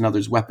against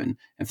another's weapon,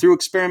 and through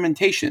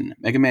experimentation,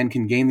 Mega Man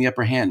can gain the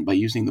upper hand by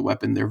using the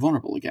weapon they're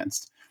vulnerable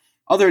against.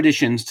 Other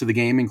additions to the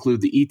game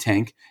include the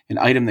E-Tank, an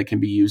item that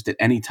can be used at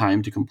any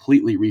time to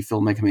completely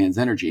refill Mega Man's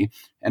energy,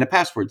 and a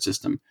password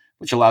system,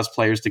 which allows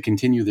players to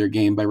continue their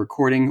game by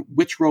recording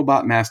which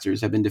robot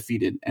masters have been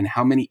defeated and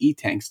how many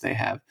E-Tanks they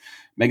have.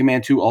 Mega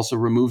Man 2 also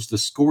removes the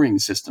scoring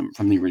system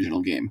from the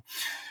original game,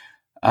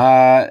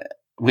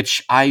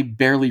 which I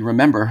barely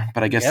remember,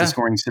 but I guess the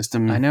scoring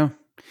system... I know.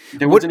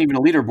 There wasn't even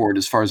a leaderboard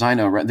as far as I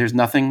know, right? There's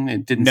nothing.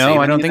 It didn't.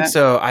 No, I don't think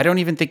so. I don't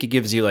even think it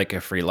gives you like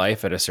a free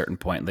life at a certain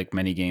point, like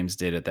many games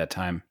did at that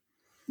time.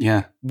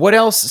 Yeah. What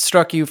else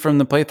struck you from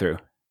the playthrough?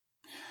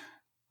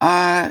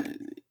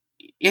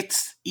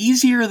 It's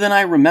easier than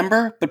I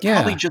remember, but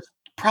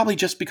probably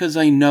just because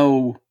I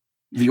know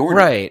the order.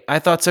 Right. I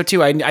thought so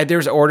too. I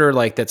there's order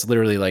like that's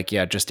literally like,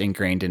 just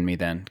ingrained in me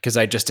then, because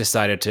I just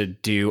decided to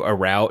do a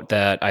route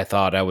that I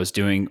thought I was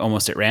doing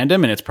almost at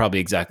random, and it's probably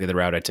exactly the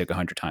route I took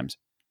 100 times.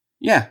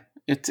 Yeah,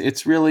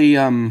 it's really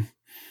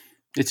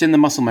it's in the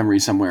muscle memory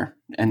somewhere,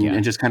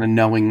 and just kind of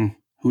knowing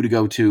who to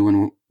go to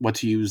and what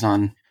to use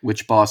on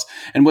which boss.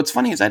 And what's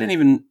funny is I didn't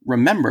even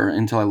remember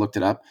until I looked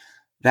it up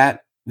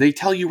that they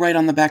tell you right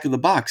on the back of the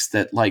box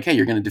that, like, hey,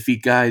 you're going to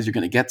defeat guys, you're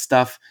going to get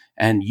stuff,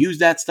 and use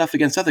that stuff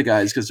against other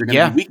guys because they're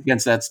going to be weak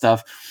against that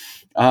stuff.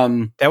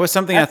 That was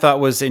something I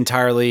thought was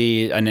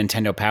entirely a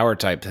Nintendo Power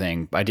type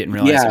thing. I didn't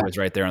realize it was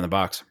right there on the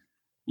box.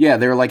 Yeah,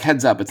 they were like,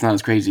 heads up, it's not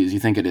as crazy as you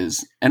think it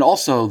is. And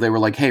also, they were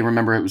like, hey,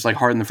 remember, it was like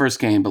hard in the first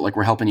game, but like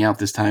we're helping you out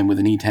this time with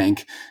an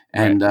E-Tank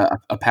and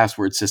a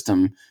password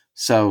system.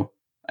 So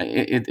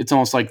it's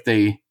almost like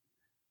they're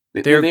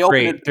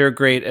great. They're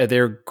great.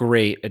 They're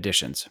great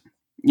additions.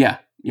 Yeah,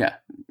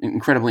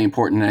 incredibly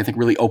important. And I think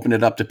really opened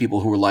it up to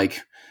people who were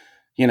like,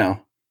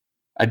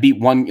 I beat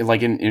one,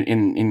 like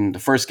in the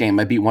first game,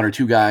 I beat 1 or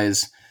 2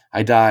 guys.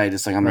 I died.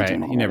 It's like, I'm not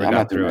doing it. I'm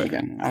not doing it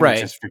again. Right.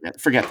 Just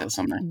forget this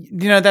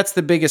someday. That's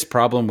the biggest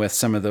problem with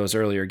some of those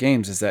earlier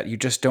games is that you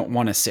just don't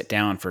want to sit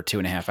down for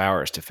 2.5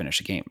 hours to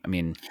finish a game. I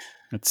mean,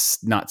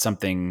 It's not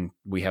something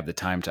we have the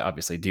time to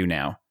obviously do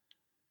now.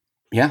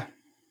 Yeah.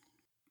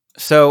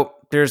 So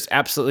there's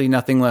absolutely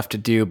nothing left to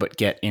do but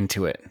get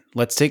into it.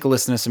 Let's take a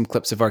listen to some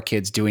clips of our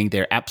kids doing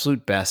their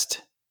absolute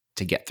best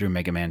to get through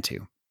Mega Man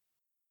 2.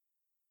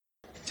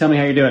 Tell me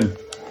how you're doing.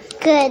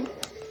 Good.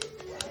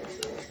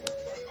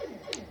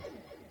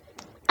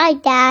 I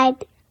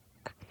died.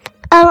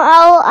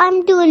 Oh,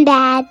 I'm doing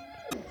bad.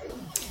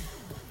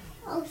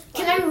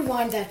 Can I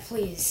rewind that,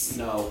 please?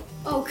 No.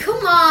 Oh,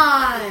 come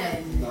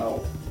on!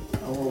 No.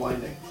 No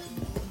rewinding.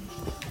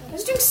 I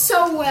was doing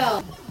so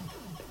well.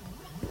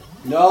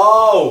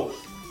 No!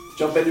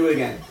 Jump into it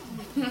again.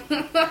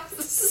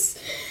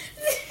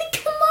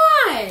 Come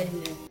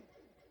on!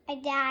 I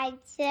died,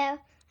 so I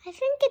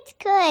think it's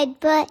good,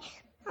 but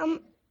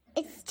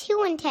it's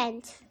too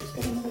intense.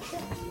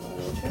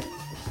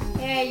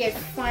 Yeah, you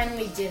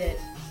finally did it.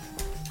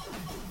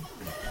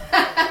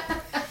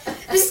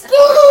 The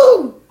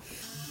spoon!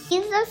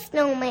 He's a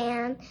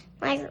snowman,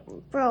 my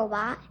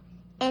robot,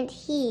 and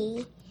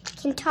he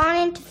can turn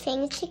into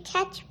things to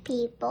catch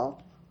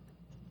people.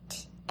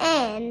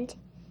 And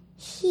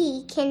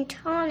he can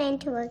turn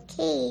into a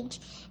cage,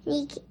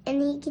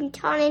 and he can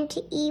turn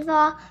into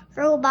Eva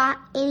robot,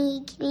 and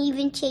he can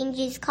even change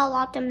his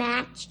color to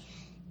match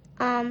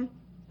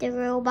the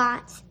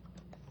robot's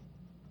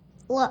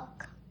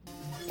look.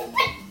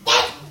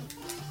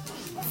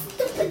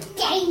 Stupid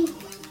game!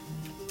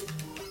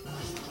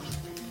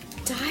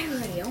 Die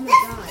already, oh my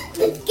god.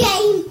 Stupid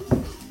game!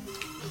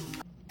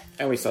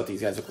 I always thought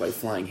these guys looked like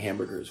flying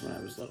hamburgers when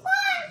I was little.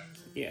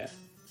 Yeah.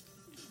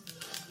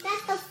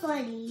 That's so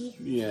funny.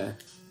 Yeah.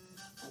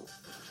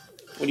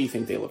 What do you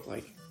think they look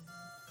like?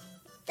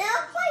 They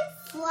look like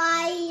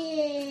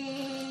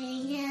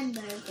flying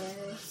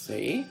hamburgers.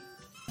 See?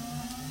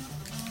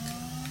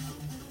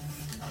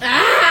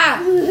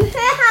 Ah!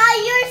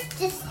 Yours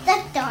just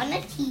stepped on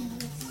a cheese.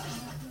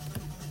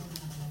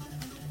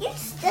 You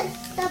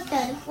stepped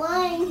on a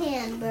flying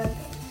hamburger.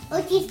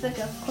 Oh,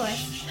 cheeseburger, of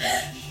course.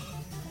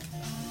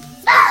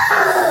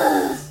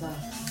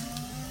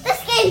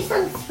 This game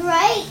sucks,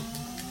 right?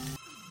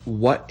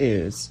 What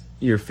is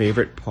your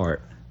favorite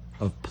part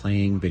of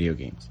playing video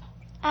games?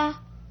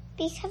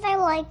 Because I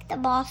like the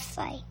boss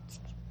fights.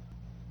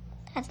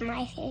 That's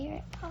my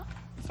favorite part.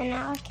 So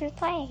now I can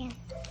play again.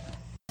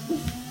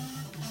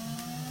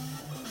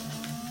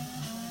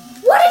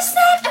 What is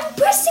that? I'm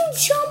pressing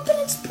jump and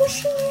it's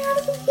pushing me out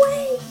of the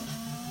way.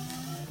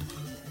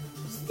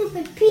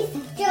 Stupid piece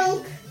of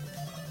junk.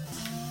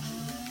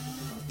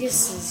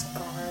 This is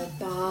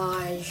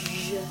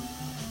garbage.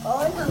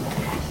 Oh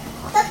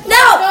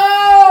No!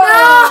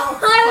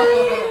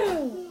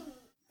 No!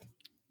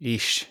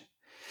 Eesh.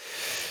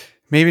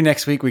 Maybe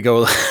next week we go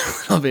a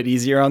little bit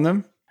easier on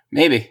them.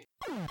 Maybe.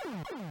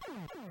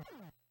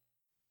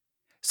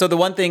 So the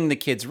one thing the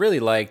kids really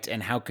liked,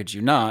 and how could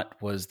you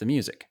not, was the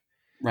music.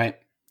 Right.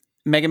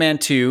 Mega Man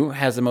 2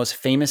 has the most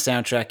famous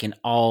soundtrack in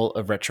all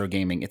of retro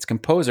gaming. Its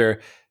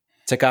composer,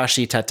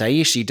 Takashi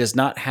Tataishi, does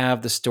not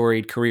have the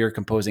storied career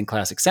composing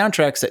classic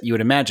soundtracks that you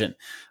would imagine,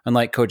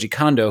 unlike Koji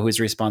Kondo, who is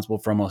responsible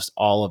for almost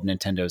all of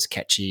Nintendo's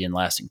catchy and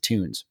lasting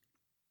tunes.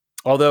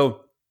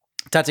 Although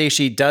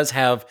Tataishi does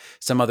have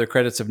some other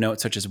credits of note,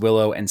 such as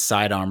Willow and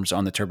Sidearms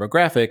on the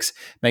TurboGrafx,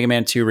 Mega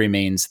Man 2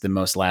 remains the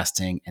most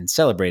lasting and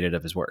celebrated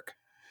of his work.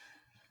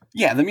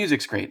 Yeah, the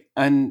music's great.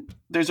 And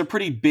there's a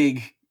pretty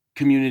big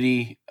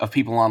community of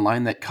people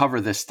online that cover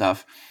this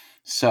stuff.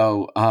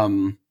 So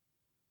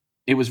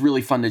it was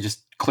really fun to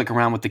just click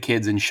around with the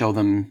kids and show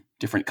them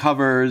different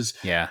covers,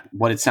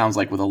 what it sounds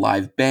like with a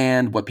live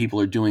band, what people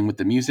are doing with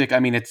the music. I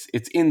mean, it's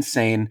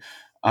insane.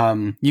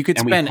 You could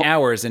spend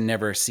hours and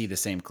never see the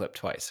same clip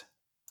twice.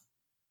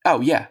 Oh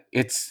yeah,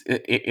 it's.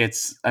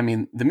 I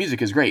mean, the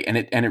music is great, and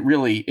it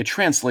really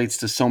translates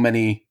to so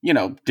many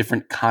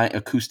different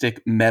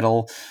acoustic,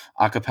 metal,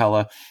 a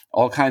cappella,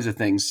 all kinds of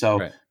things.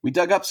 So we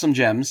dug up some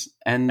gems,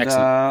 and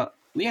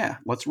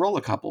let's roll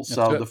a couple.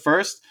 So the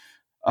first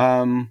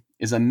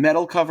is a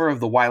metal cover of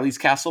the Wily's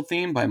Castle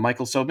theme by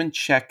Michael Sobin.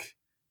 Check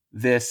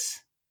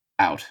this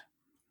out.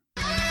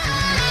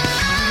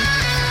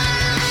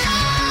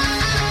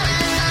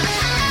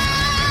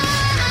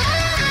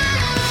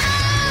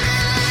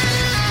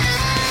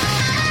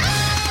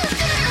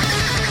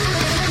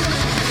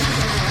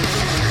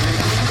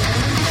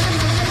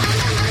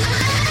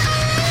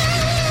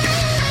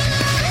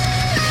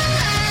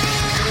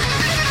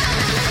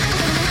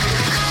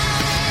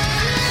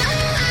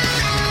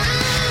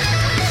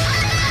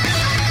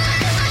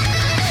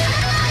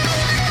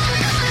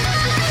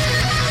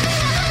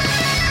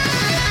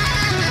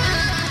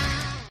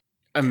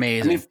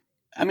 Amazing.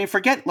 I mean,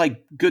 forget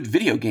like good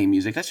video game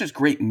music. That's just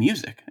great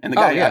music. And the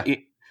guy,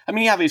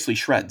 he obviously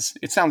shreds.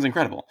 It sounds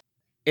incredible.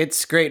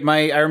 It's great.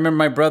 I remember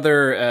my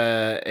brother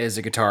is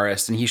a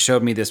guitarist, and he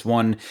showed me this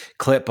one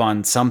clip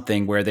on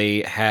something where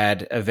they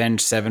had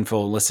Avenged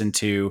Sevenfold listen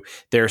to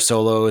their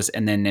solos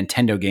and then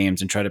Nintendo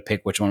games and try to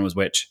pick which one was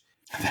which.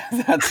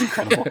 That's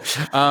incredible.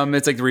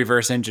 It's like the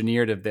reverse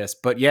engineered of this.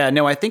 But yeah,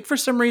 no, I think for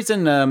some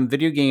reason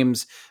video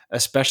games,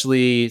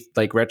 especially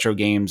like retro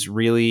games,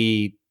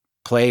 really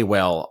play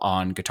well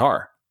on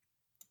guitar.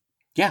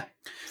 Yeah,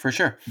 for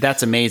sure.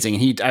 That's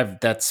amazing.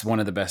 That's one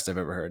of the best I've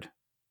ever heard.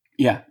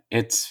 Yeah,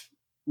 it's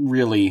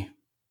really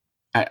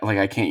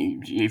I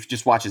can't. If you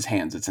just watch his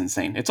hands, it's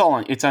insane. It's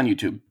on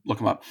YouTube. Look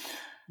him up.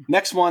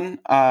 Next one.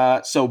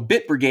 So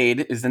Bit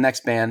Brigade is the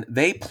next band.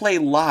 They play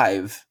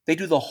live. They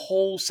do the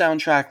whole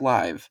soundtrack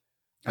live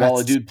while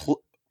a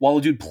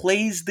dude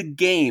plays the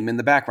game in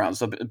the background.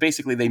 So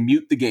basically, they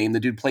mute the game. The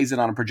dude plays it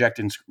on a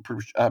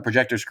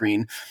projector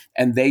screen,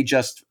 and they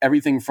just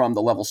everything from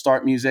the level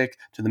start music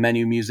to the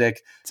menu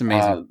music. It's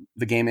amazing.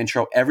 The game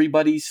intro,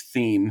 everybody's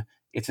theme.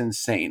 It's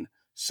insane.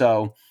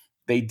 So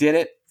they did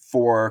it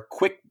for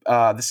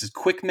this is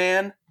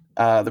Quickman,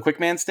 the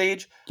Quickman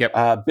stage.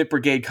 Yep. Bit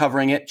Brigade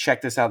covering it.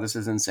 Check this out. This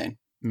is insane.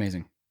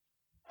 Amazing.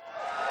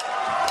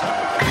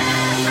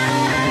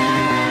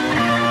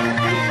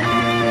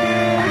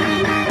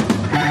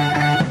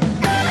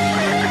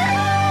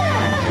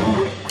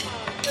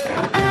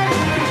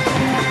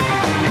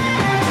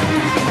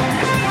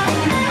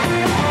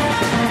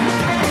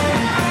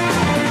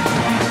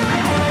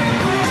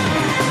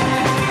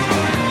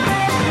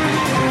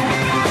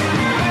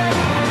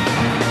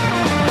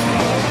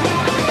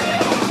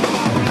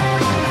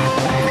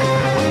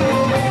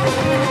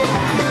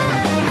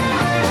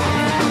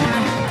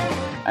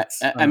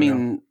 I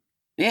mean,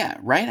 yeah,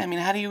 right? I mean,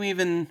 how do you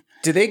even...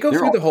 Do they go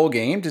through the whole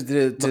game? Does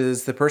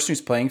the person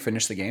who's playing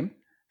finish the game?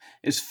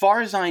 As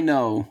far as I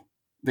know,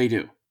 they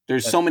do.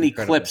 There's so many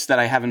clips that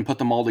I haven't put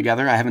them all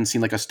together. I haven't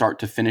seen like a start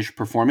to finish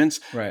performance,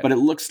 but it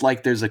looks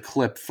like there's a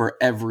clip for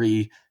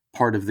every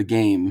part of the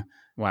game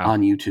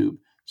on YouTube.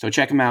 So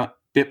check them out.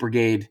 Bit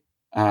Brigade.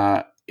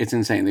 It's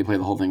insane. They play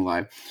the whole thing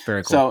live.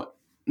 Very cool. So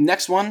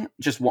next one,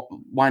 just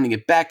winding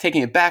it back,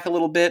 taking it back a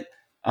little bit.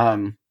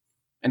 An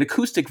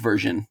acoustic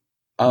version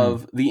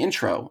of the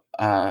intro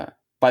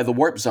by The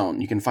Warp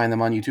Zone. You can find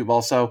them on YouTube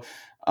also.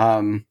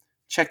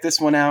 Check this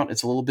one out.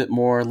 It's a little bit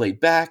more laid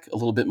back, a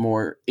little bit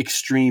more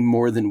extreme,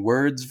 more than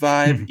words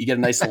vibe. You get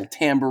a nice little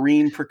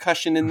tambourine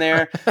percussion in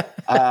there.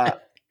 I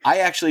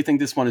actually think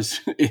this one is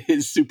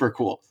super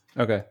cool.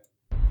 Okay.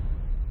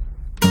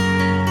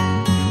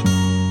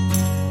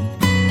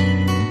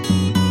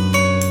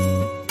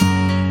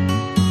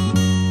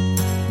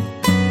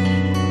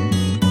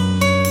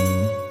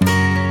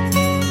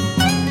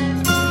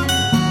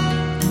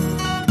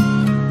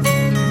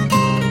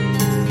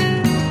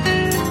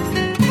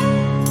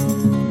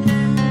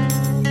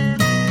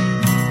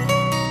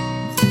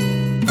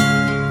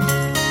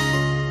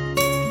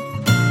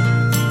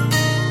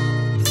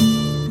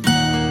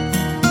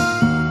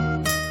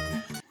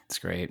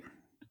 Great.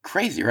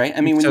 Crazy, right?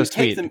 I mean,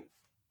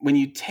 when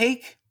you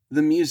take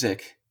the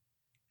music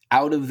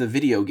out of the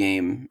video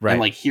game and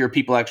like hear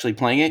people actually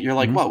playing it, you're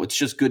like, whoa, it's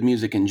just good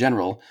music in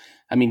general.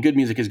 I mean, good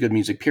music is good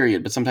music,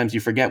 period. But sometimes you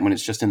forget when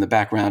it's just in the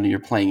background and you're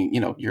playing,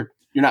 you're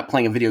not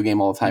playing a video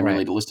game all the time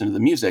really to listen to the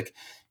music.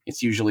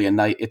 It's usually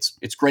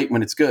it's great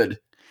when it's good,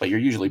 but you're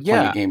usually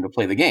playing a game to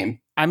play the game.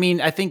 I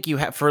mean, I think you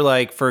have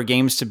for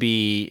games to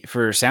be,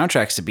 for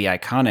soundtracks to be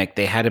iconic,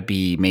 they had to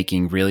be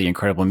making really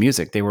incredible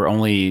music. They were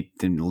only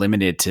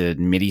limited to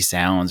MIDI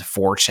sounds,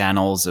 4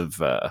 channels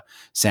of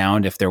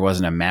sound. If there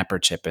wasn't a mapper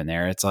chip in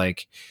there, it's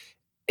like,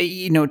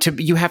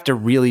 you have to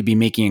really be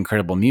making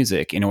incredible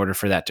music in order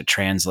for that to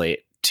translate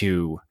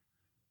to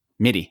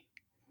MIDI.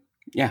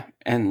 Yeah.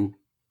 And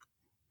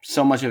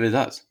so much of it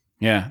does.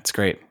 Yeah. It's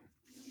great.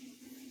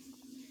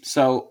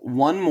 So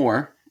one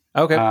more.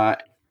 Okay.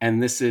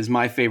 And this is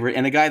my favorite,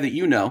 and a guy that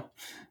you know.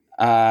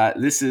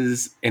 This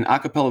is an a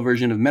cappella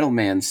version of Metal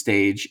Man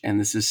stage, and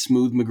this is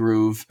Smooth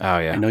McGroove. Oh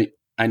yeah,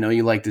 I know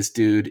you like this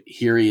dude.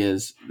 Here he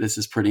is. This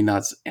is pretty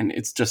nuts, and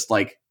it's just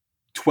like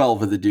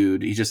 12 of the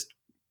dude. He just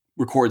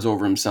records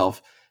over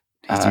himself.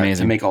 It's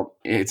amazing.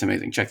 It's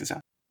amazing. Check this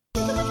out.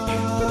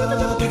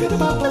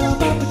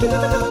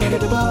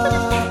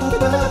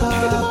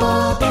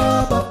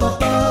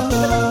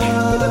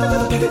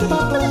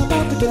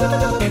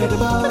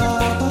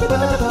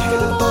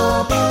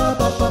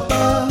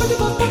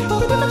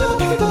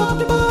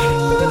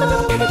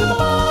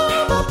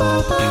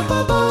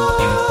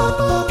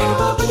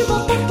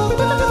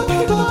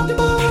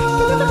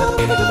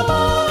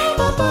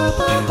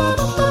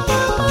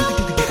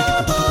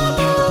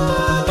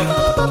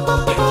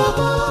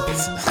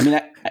 I mean,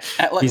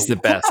 he's the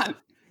best.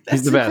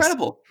 He's the best.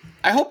 Incredible.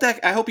 I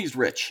hope he's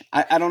rich.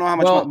 I don't know how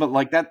much, but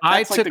like that.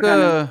 I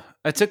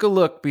took a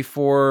look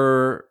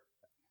before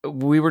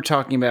we were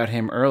talking about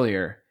him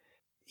earlier.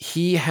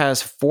 He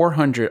has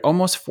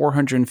almost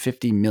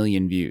 450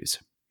 million views.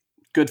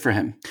 Good for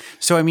him.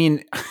 So I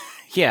mean,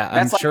 yeah,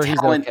 I'm sure he's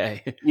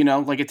okay.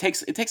 It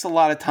takes a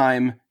lot of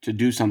time to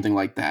do something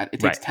like that. It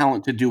takes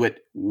talent to do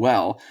it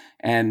well,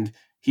 and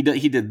he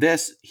did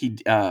this.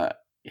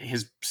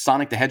 His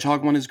Sonic the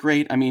Hedgehog one is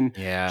great. I mean,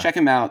 check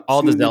him out.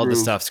 All the Zelda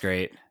stuff's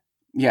great.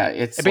 Yeah,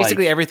 it's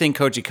basically everything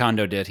Koji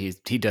Kondo did.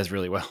 He does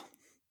really well.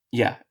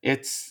 Yeah,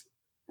 it's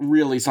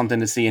really something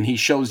to see, and he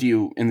shows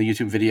you in the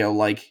YouTube video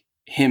like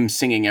him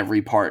singing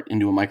every part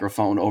into a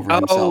microphone over Oh,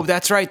 himself.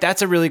 that's right.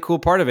 That's a really cool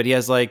part of it. He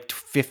has like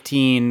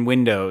 15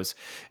 windows,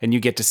 and you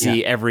get to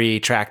see every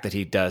track that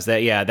he does.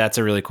 That's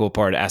a really cool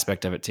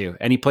aspect of it too.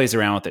 And he plays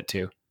around with it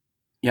too.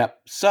 Yep.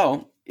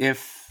 So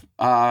if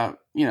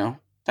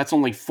that's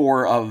only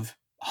 4 of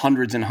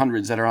hundreds and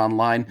hundreds that are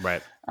online.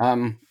 Right.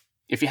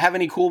 If you have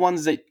any cool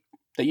ones that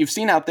you've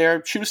seen out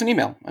there, shoot us an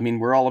email. I mean,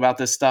 we're all about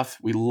this stuff.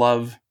 We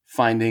love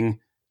finding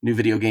new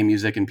video game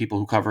music and people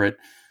who cover it.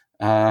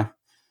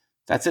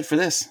 That's it for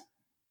this.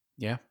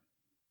 Yeah.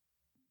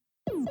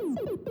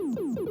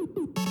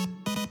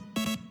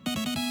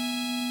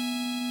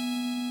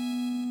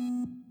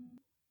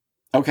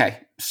 Okay,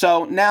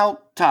 so now,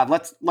 Todd,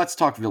 let's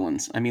talk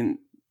villains. I mean,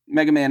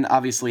 Mega Man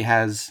obviously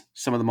has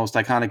some of the most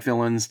iconic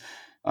villains,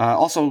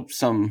 also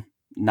some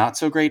not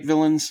so great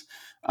villains.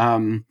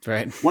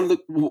 Right. One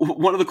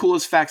of the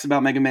coolest facts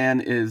about Mega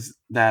Man is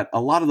that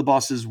a lot of the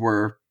bosses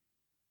were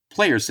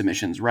player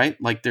submissions, right?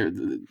 Like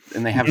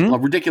they have a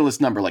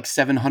ridiculous number, like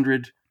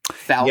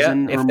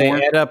 700,000 or if more.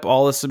 they add up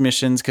all the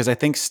submissions, because I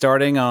think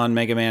starting on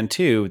Mega Man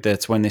 2,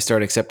 that's when they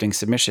started accepting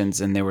submissions,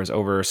 and there was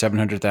over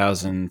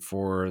 700,000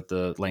 for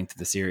the length of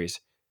the series.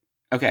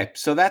 Okay,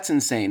 so that's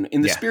insane.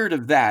 In the spirit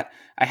of that,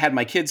 I had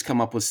my kids come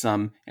up with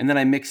some, and then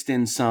I mixed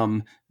in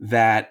some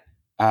that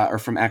are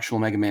from actual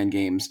Mega Man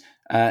games.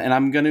 And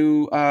I'm going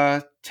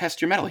to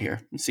test your metal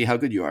here and see how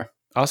good you are.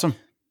 Awesome.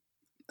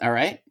 All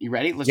right, you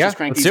ready? Let's just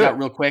crank these out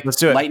real quick. Let's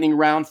do it. Lightning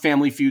round,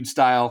 Family Feud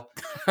style.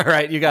 All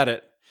right, you got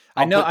it.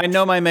 I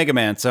know my Mega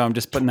Man, so I'm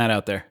just putting that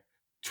out there.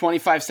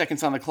 25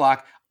 seconds on the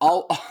clock.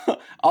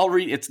 I'll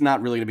read. It's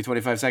not really going to be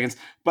 25 seconds,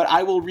 but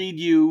I will read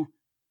you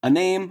a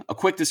name, a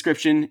quick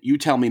description. You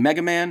tell me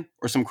Mega Man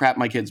or some crap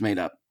my kids made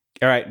up.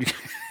 All right.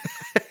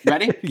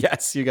 Ready?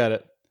 Yes, you got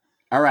it.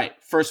 All right,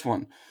 first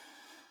one.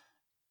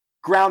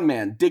 Ground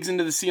Man digs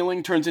into the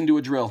ceiling, turns into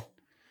a drill.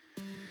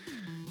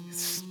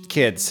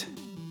 Kids.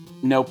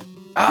 Nope.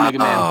 Mega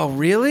Man. Oh,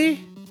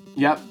 really?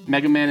 Yep.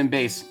 Mega Man and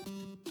bass.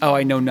 Oh,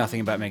 I know nothing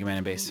about Mega Man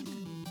and bass.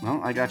 Well,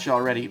 I got you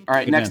already. All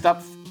right. Good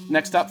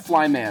Next up,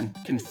 Flyman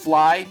can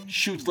fly,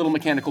 shoots little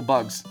mechanical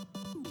bugs.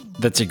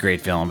 That's a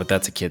great villain, but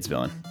that's a kid's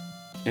villain.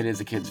 It is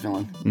a kid's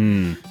villain.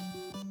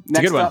 It's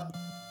a good one.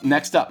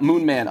 Next up,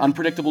 Moon Man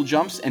unpredictable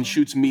jumps and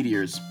shoots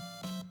meteors.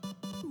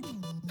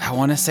 I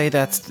want to say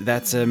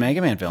that's a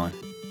Mega Man villain.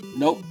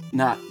 Nope,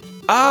 not.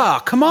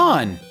 Ah, come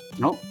on.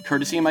 Nope.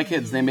 Courtesy of my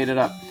kids, they made it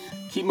up.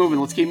 Keep moving.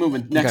 Let's keep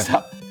moving. Next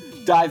up,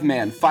 Dive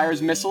Man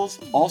fires missiles.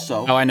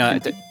 Also. Oh, I know.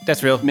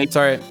 That's real.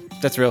 Sorry,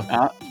 that's real.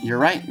 You're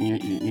right.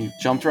 You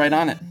jumped right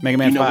on it. Mega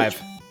Man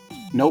 5.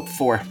 Nope,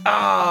 4.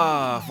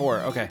 4.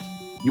 Okay.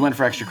 You went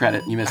for extra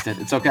credit. You missed it.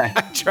 It's okay.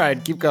 I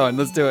tried. Keep going.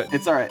 Let's do it.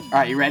 It's all right. All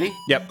right, you ready?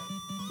 Yep.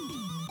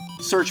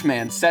 Search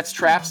Man sets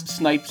traps,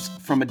 snipes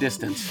from a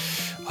distance.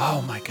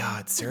 Oh my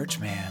God, Search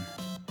Man.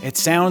 It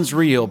sounds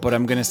real, but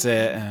I'm gonna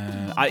say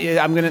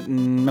I'm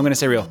gonna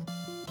say real.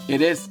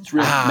 It is. It's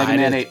real. Mega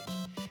Man 8.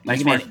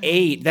 Mega Man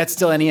 8. That's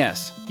still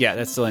NES. Yeah,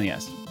 that's still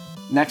NES.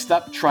 Next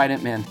up,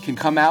 Trident Man can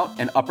come out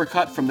and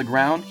uppercut from the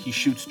ground. He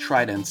shoots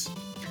tridents.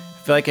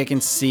 I feel like I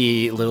can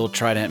see little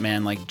Trident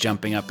Man like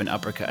jumping up and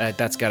uppercut.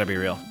 That's got to be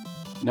real.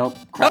 Nope.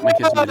 Crap, my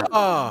kids made up.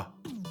 Oh,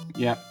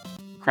 yeah.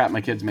 Crap,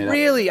 my kids made up.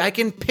 Really? I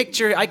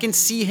can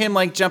see him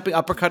like jumping,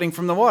 uppercutting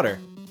from the water.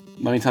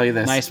 Let me tell you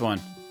this. Nice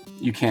one.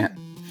 You can't.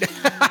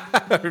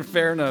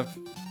 Fair enough.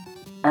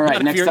 All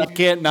right, next up. You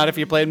can't. Not if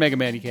you played Mega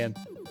Man, you can.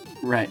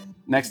 Right.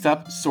 Next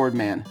up, Sword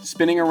Man.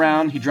 Spinning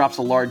around, he drops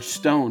a large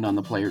stone on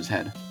the player's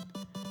head.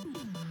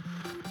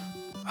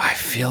 I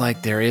feel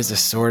like there is a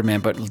Sword Man,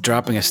 but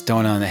dropping a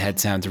stone on the head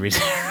sounds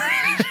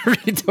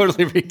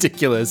totally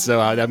ridiculous. So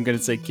I'm going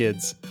to say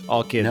kids.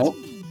 All kids.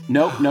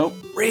 Nope.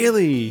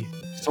 Really?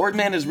 Sword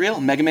Man is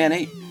real. Mega Man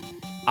 8.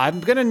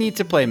 I'm going to need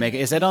to play Mega.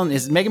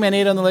 Is Mega Man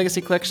 8 on the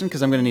Legacy Collection?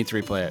 Because I'm going to need to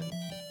replay it.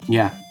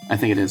 Yeah, I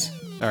think it is.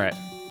 All right.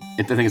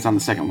 I think it's on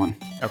the second one.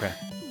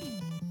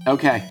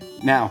 Okay.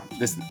 Now,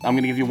 I'm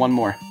going to give you one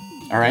more.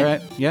 All right. All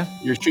right. Yeah.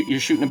 You're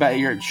shooting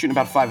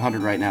about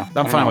 500 right now.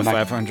 I'm fine with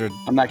 500.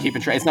 I'm not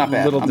keeping track. It's not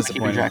bad. A little I'm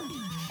disappointed. not keeping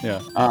track.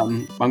 Yeah.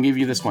 I'm gonna give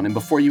you this one, and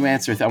before you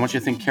answer it, I want you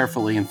to think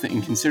carefully and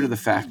consider the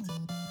fact.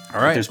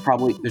 All right. There's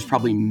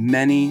probably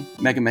many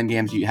Mega Man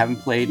games you haven't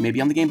played.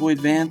 Maybe on the Game Boy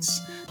Advance.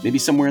 Maybe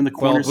somewhere in the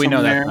corner. Well, we know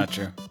somewhere. that's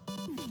not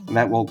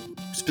true.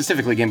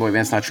 Specifically Game Boy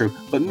Advance, not true.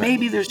 But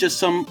maybe there's just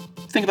some.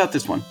 Think about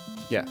this one.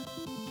 Yeah.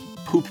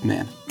 Poop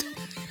Man.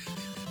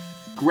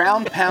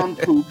 Ground pound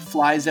poop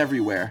flies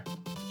everywhere.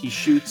 He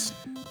shoots.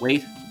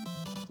 Wait.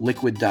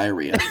 Liquid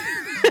diarrhea.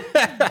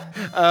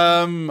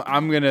 I'm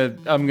gonna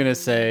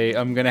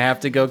have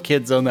to go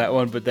kids on that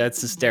one, but that's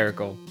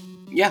hysterical.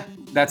 Yeah,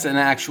 that's an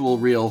actual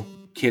real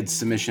kid's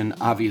submission,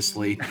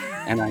 obviously,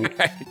 and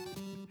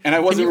I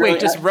wasn't really.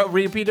 Just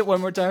repeat it one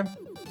more time.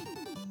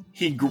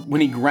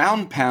 When he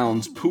ground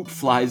pounds, poop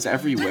flies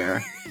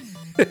everywhere,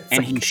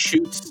 and he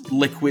shoots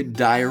liquid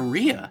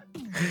diarrhea.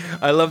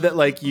 I love that,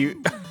 like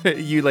you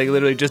like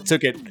literally just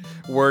took it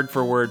word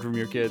for word from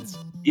your kids.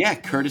 Yeah,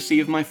 courtesy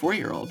of my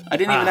 4-year-old. I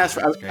didn't even ask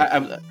for.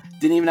 I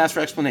didn't even ask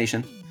for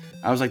explanation.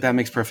 I was like, that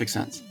makes perfect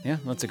sense. Yeah,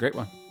 that's a great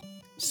one.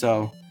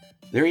 So,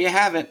 There you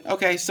have it.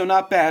 Okay, so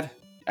not bad.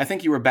 I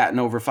think you were batting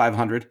over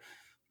 500,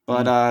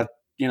 but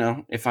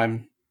if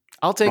I'm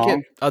I'll take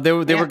wrong. it.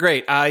 They Yeah. were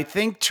great. I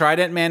think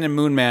Trident Man and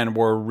Moon Man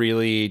were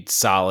really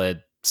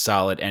solid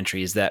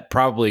entries that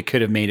probably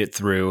could have made it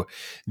through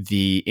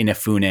the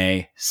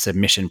Inafune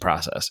submission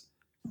process.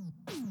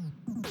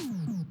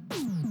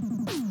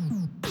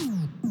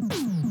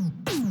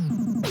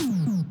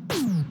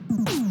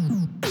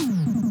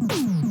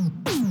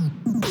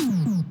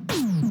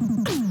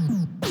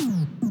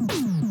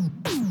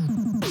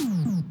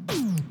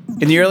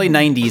 In the early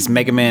 90s,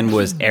 Mega Man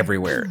was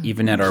everywhere,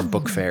 even at our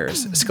book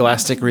fairs.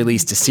 Scholastic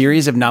released a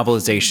series of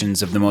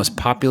novelizations of the most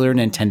popular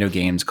Nintendo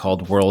games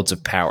called Worlds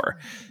of Power.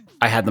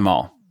 I had them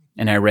all,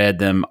 and I read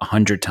them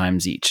 100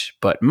 times each.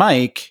 But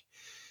Mike,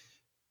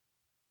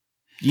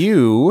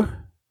 you...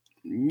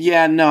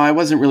 Yeah, no, I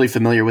wasn't really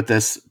familiar with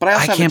this, but I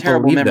also have a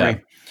terrible memory.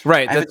 that.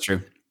 Right, that's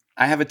true.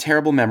 I have a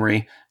terrible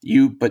memory.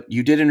 But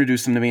you did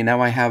introduce them to me, and now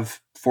I have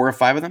 4 or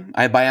 5 of them.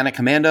 I have Bionic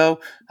Commando.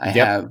 I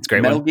have it's a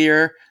great Metal one.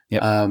 Gear.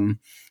 Yep.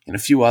 And a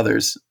few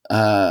others.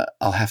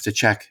 I'll have to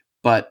check.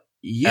 But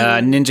you...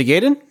 Ninja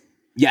Gaiden?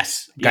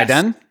 Yes.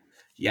 Gaiden?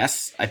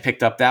 Yes, I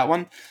picked up that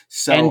one.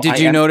 So And did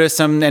you notice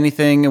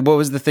anything? What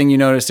was the thing you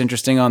noticed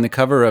interesting on the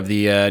cover of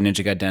the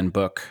Ninja Gaiden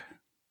book?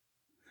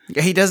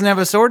 He doesn't have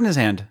a sword in his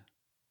hand.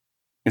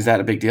 Is that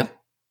a big deal?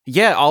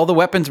 Yeah, all the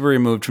weapons were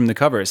removed from the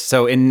covers.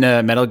 So in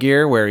Metal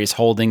Gear, where he's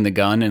holding the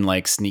gun and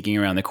like sneaking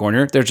around the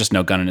corner, there's just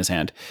no gun in his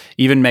hand.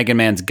 Even Mega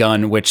Man's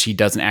gun, which he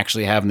doesn't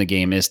actually have in the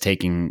game, is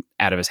taken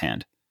out of his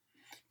hand.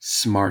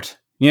 Smart.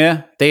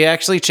 Yeah, they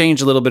actually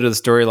changed a little bit of the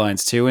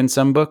storylines too in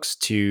some books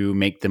to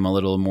make them a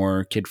little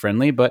more kid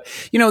friendly. But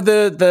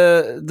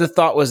the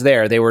thought was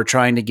there. They were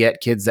trying to get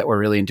kids that were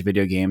really into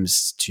video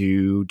games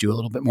to do a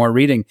little bit more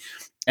reading.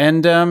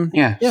 And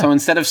Yeah. So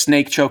instead of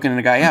Snake choking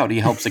a guy out, he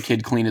helps a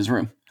kid clean his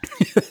room.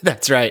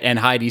 That's right, and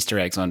hide Easter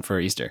eggs for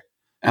Easter.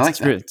 I like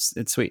that.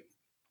 It's sweet.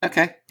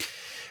 Okay.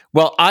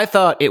 Well, I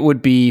thought it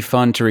would be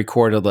fun to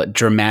record a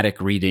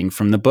dramatic reading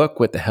from the book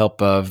with the help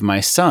of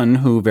my son,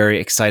 who very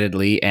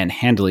excitedly and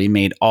handily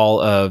made all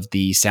of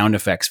the sound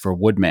effects for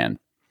Woodman.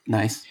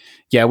 Nice.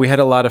 Yeah, we had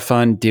a lot of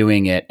fun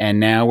doing it,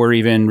 and now we're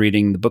even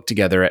reading the book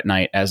together at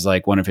night as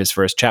like one of his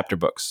first chapter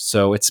books.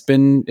 So it's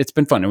been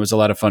fun. It was a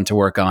lot of fun to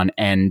work on,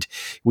 and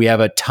we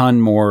have a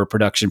ton more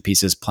production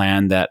pieces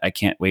planned that I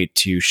can't wait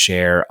to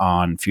share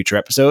on future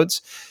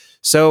episodes.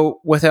 So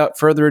without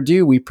further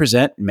ado, we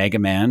present Mega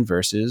Man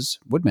versus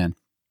Woodman.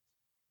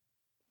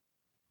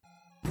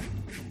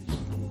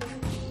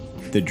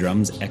 The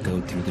drums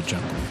echoed through the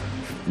jungle.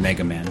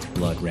 Mega Man's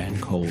blood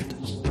ran cold.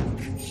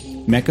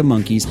 Mecha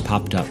monkeys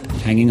popped up,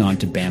 hanging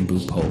onto bamboo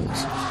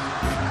poles.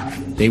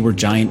 They were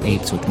giant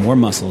apes with more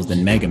muscles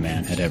than Mega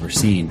Man had ever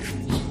seen.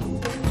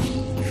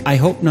 I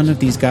hope none of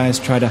these guys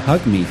try to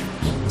hug me,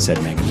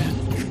 said Mega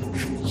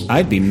Man.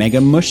 I'd be Mega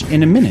Mush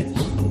in a minute.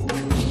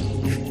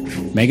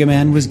 Mega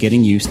Man was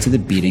getting used to the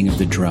beating of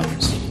the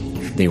drums.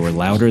 They were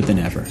louder than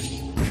ever.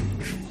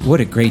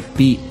 What a great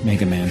beat,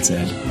 Mega Man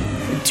said.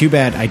 Too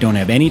bad I don't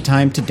have any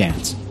time to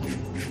dance.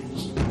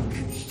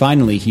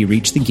 Finally, he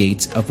reached the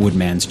gates of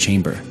Woodman's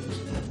chamber.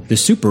 The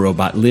super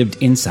robot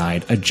lived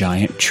inside a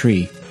giant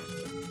tree.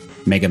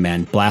 Mega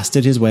Man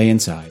blasted his way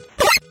inside.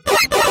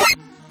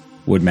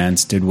 Woodman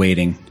stood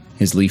waiting,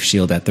 his leaf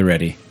shield at the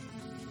ready.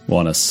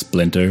 Want a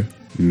splinter,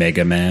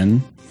 Mega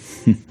Man?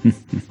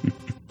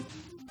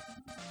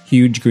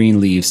 Huge green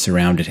leaves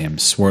surrounded him,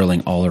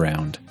 swirling all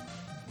around.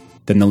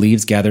 Then the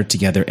leaves gathered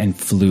together and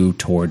flew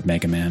toward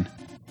Mega Man.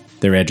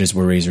 Their edges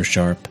were razor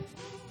sharp.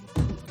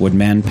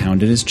 Woodman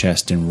pounded his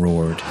chest and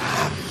roared.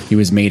 He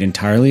was made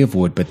entirely of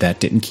wood, but that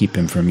didn't keep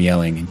him from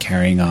yelling and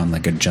carrying on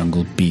like a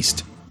jungle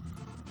beast.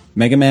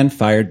 Mega Man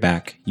fired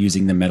back,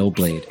 using the metal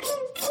blade.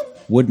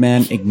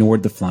 Woodman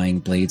ignored the flying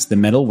blades. The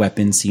metal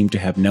weapon seemed to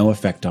have no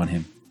effect on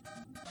him.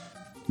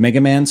 Mega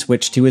Man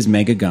switched to his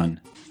Mega Gun.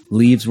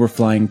 Leaves were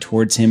flying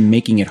towards him,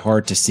 making it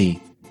hard to see.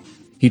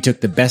 He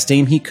took the best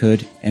aim he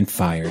could and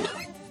fired.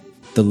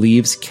 The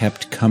leaves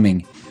kept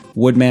coming.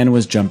 Woodman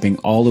was jumping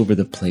all over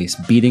the place,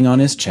 beating on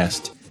his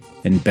chest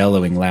and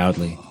bellowing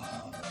loudly.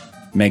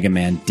 Mega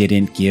Man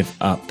didn't give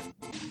up.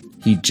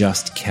 He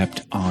just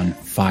kept on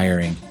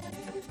firing.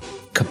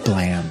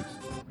 Kablam.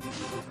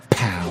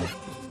 Pow.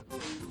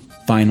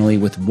 Finally,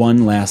 with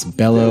one last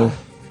bellow,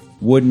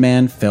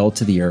 Woodman fell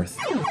to the earth.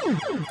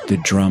 The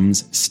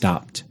drums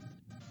stopped.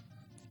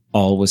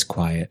 All was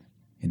quiet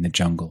in the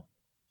jungle.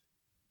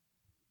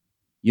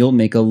 You'll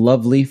make a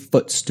lovely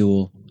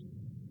footstool,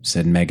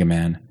 said Mega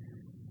Man,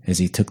 as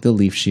he took the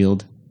leaf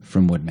shield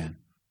from Woodman.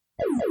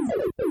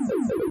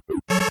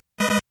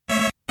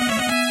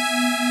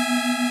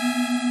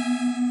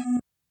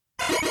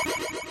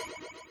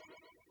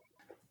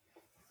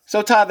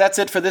 So, Todd, that's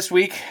it for this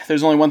week.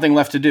 There's only one thing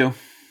left to do.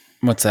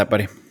 What's that,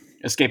 buddy?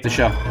 Escape the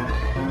show.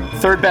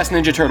 Third best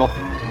Ninja Turtle.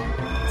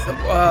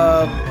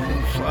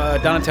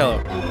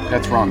 Donatello.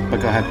 That's wrong, but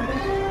go ahead.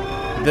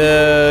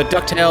 The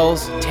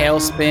DuckTales,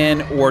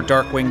 Tailspin, or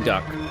Darkwing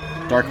Duck?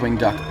 Darkwing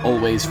Duck,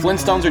 always.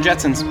 Flintstones or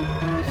Jetsons?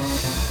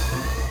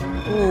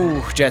 Ooh,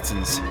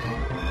 Jetsons.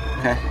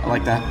 Okay, I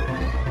like that.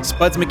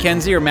 Spuds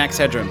McKenzie or Max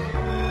Headroom?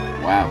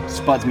 Wow,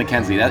 Spuds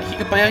McKenzie.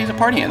 He's a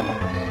party animal.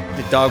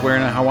 The dog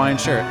wearing a Hawaiian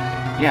shirt.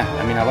 Yeah,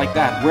 I mean, I like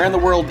that. Where in the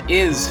world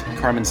is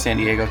Carmen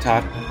Sandiego,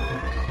 Todd?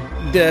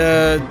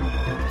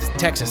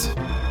 Texas.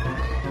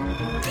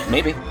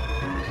 Maybe.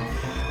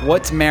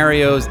 What's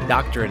Mario's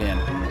doctorate in?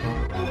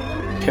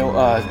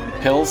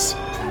 Pills.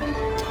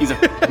 He's a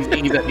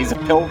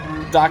pill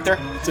doctor.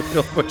 It's a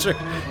pill butcher.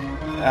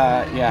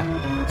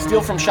 Yeah.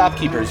 Steal from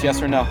shopkeepers,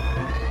 yes or no?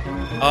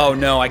 Oh,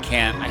 no, I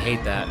can't. I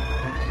hate that.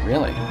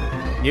 Really?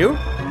 You?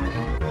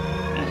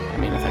 I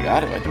mean, if I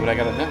got it, I do what I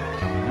gotta do.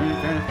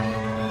 Fair enough.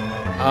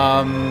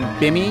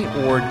 Bimmy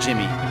or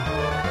Jimmy?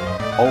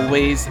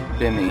 Always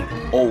Bimmy.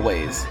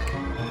 Always.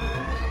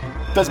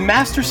 Does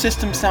Master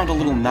System sound a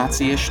little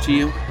Nazi-ish to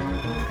you?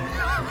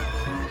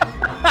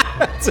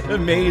 That's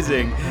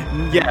amazing.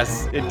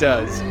 Yes, it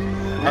does.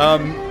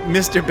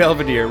 Mr.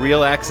 Belvedere,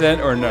 real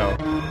accent or no?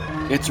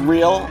 It's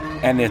real,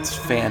 and it's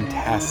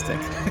fantastic.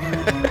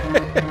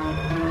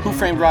 Who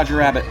Framed Roger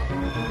Rabbit?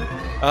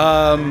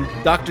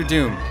 Dr.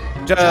 Doom.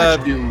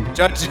 Judge Doom.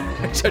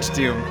 Judge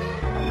Doom.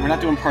 We're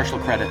not doing partial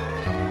credit.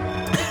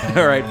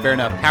 All right, fair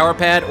enough. Power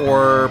Pad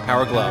or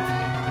Power Glove?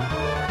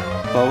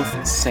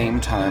 Both same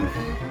time.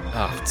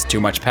 Oh, it's too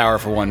much power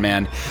for one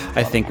man.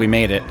 I think we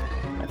made it.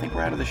 I think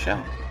we're out of the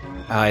show.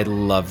 I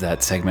love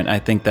that segment. I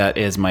think that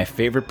is my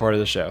favorite part of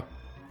the show.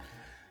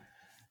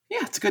 Yeah,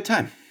 it's a good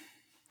time.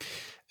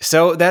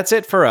 So that's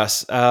it for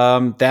us.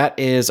 That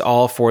is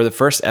all for the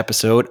first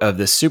episode of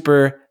the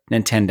Super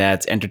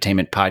Nintendads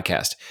Entertainment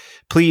Podcast.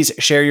 Please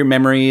share your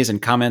memories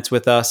and comments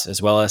with us,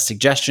 as well as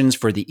suggestions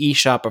for the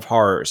eShop of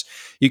Horrors.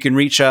 You can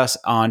reach us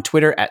on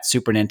Twitter at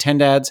Super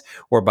Nintendads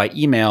or by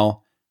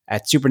email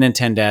at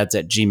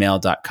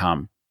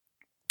supernintendads@gmail.com.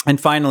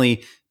 And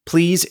finally,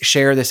 please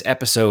share this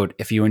episode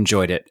if you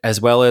enjoyed it,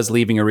 as well as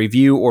leaving a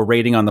review or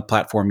rating on the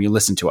platform you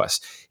listen to us.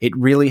 It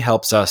really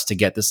helps us to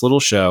get this little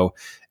show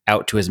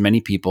out to as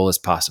many people as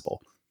possible.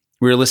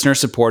 We're listener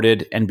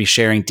supported and be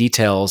sharing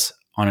details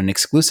on an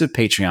exclusive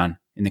Patreon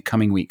in the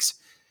coming weeks.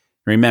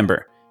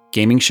 Remember,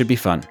 gaming should be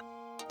fun.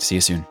 See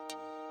you soon.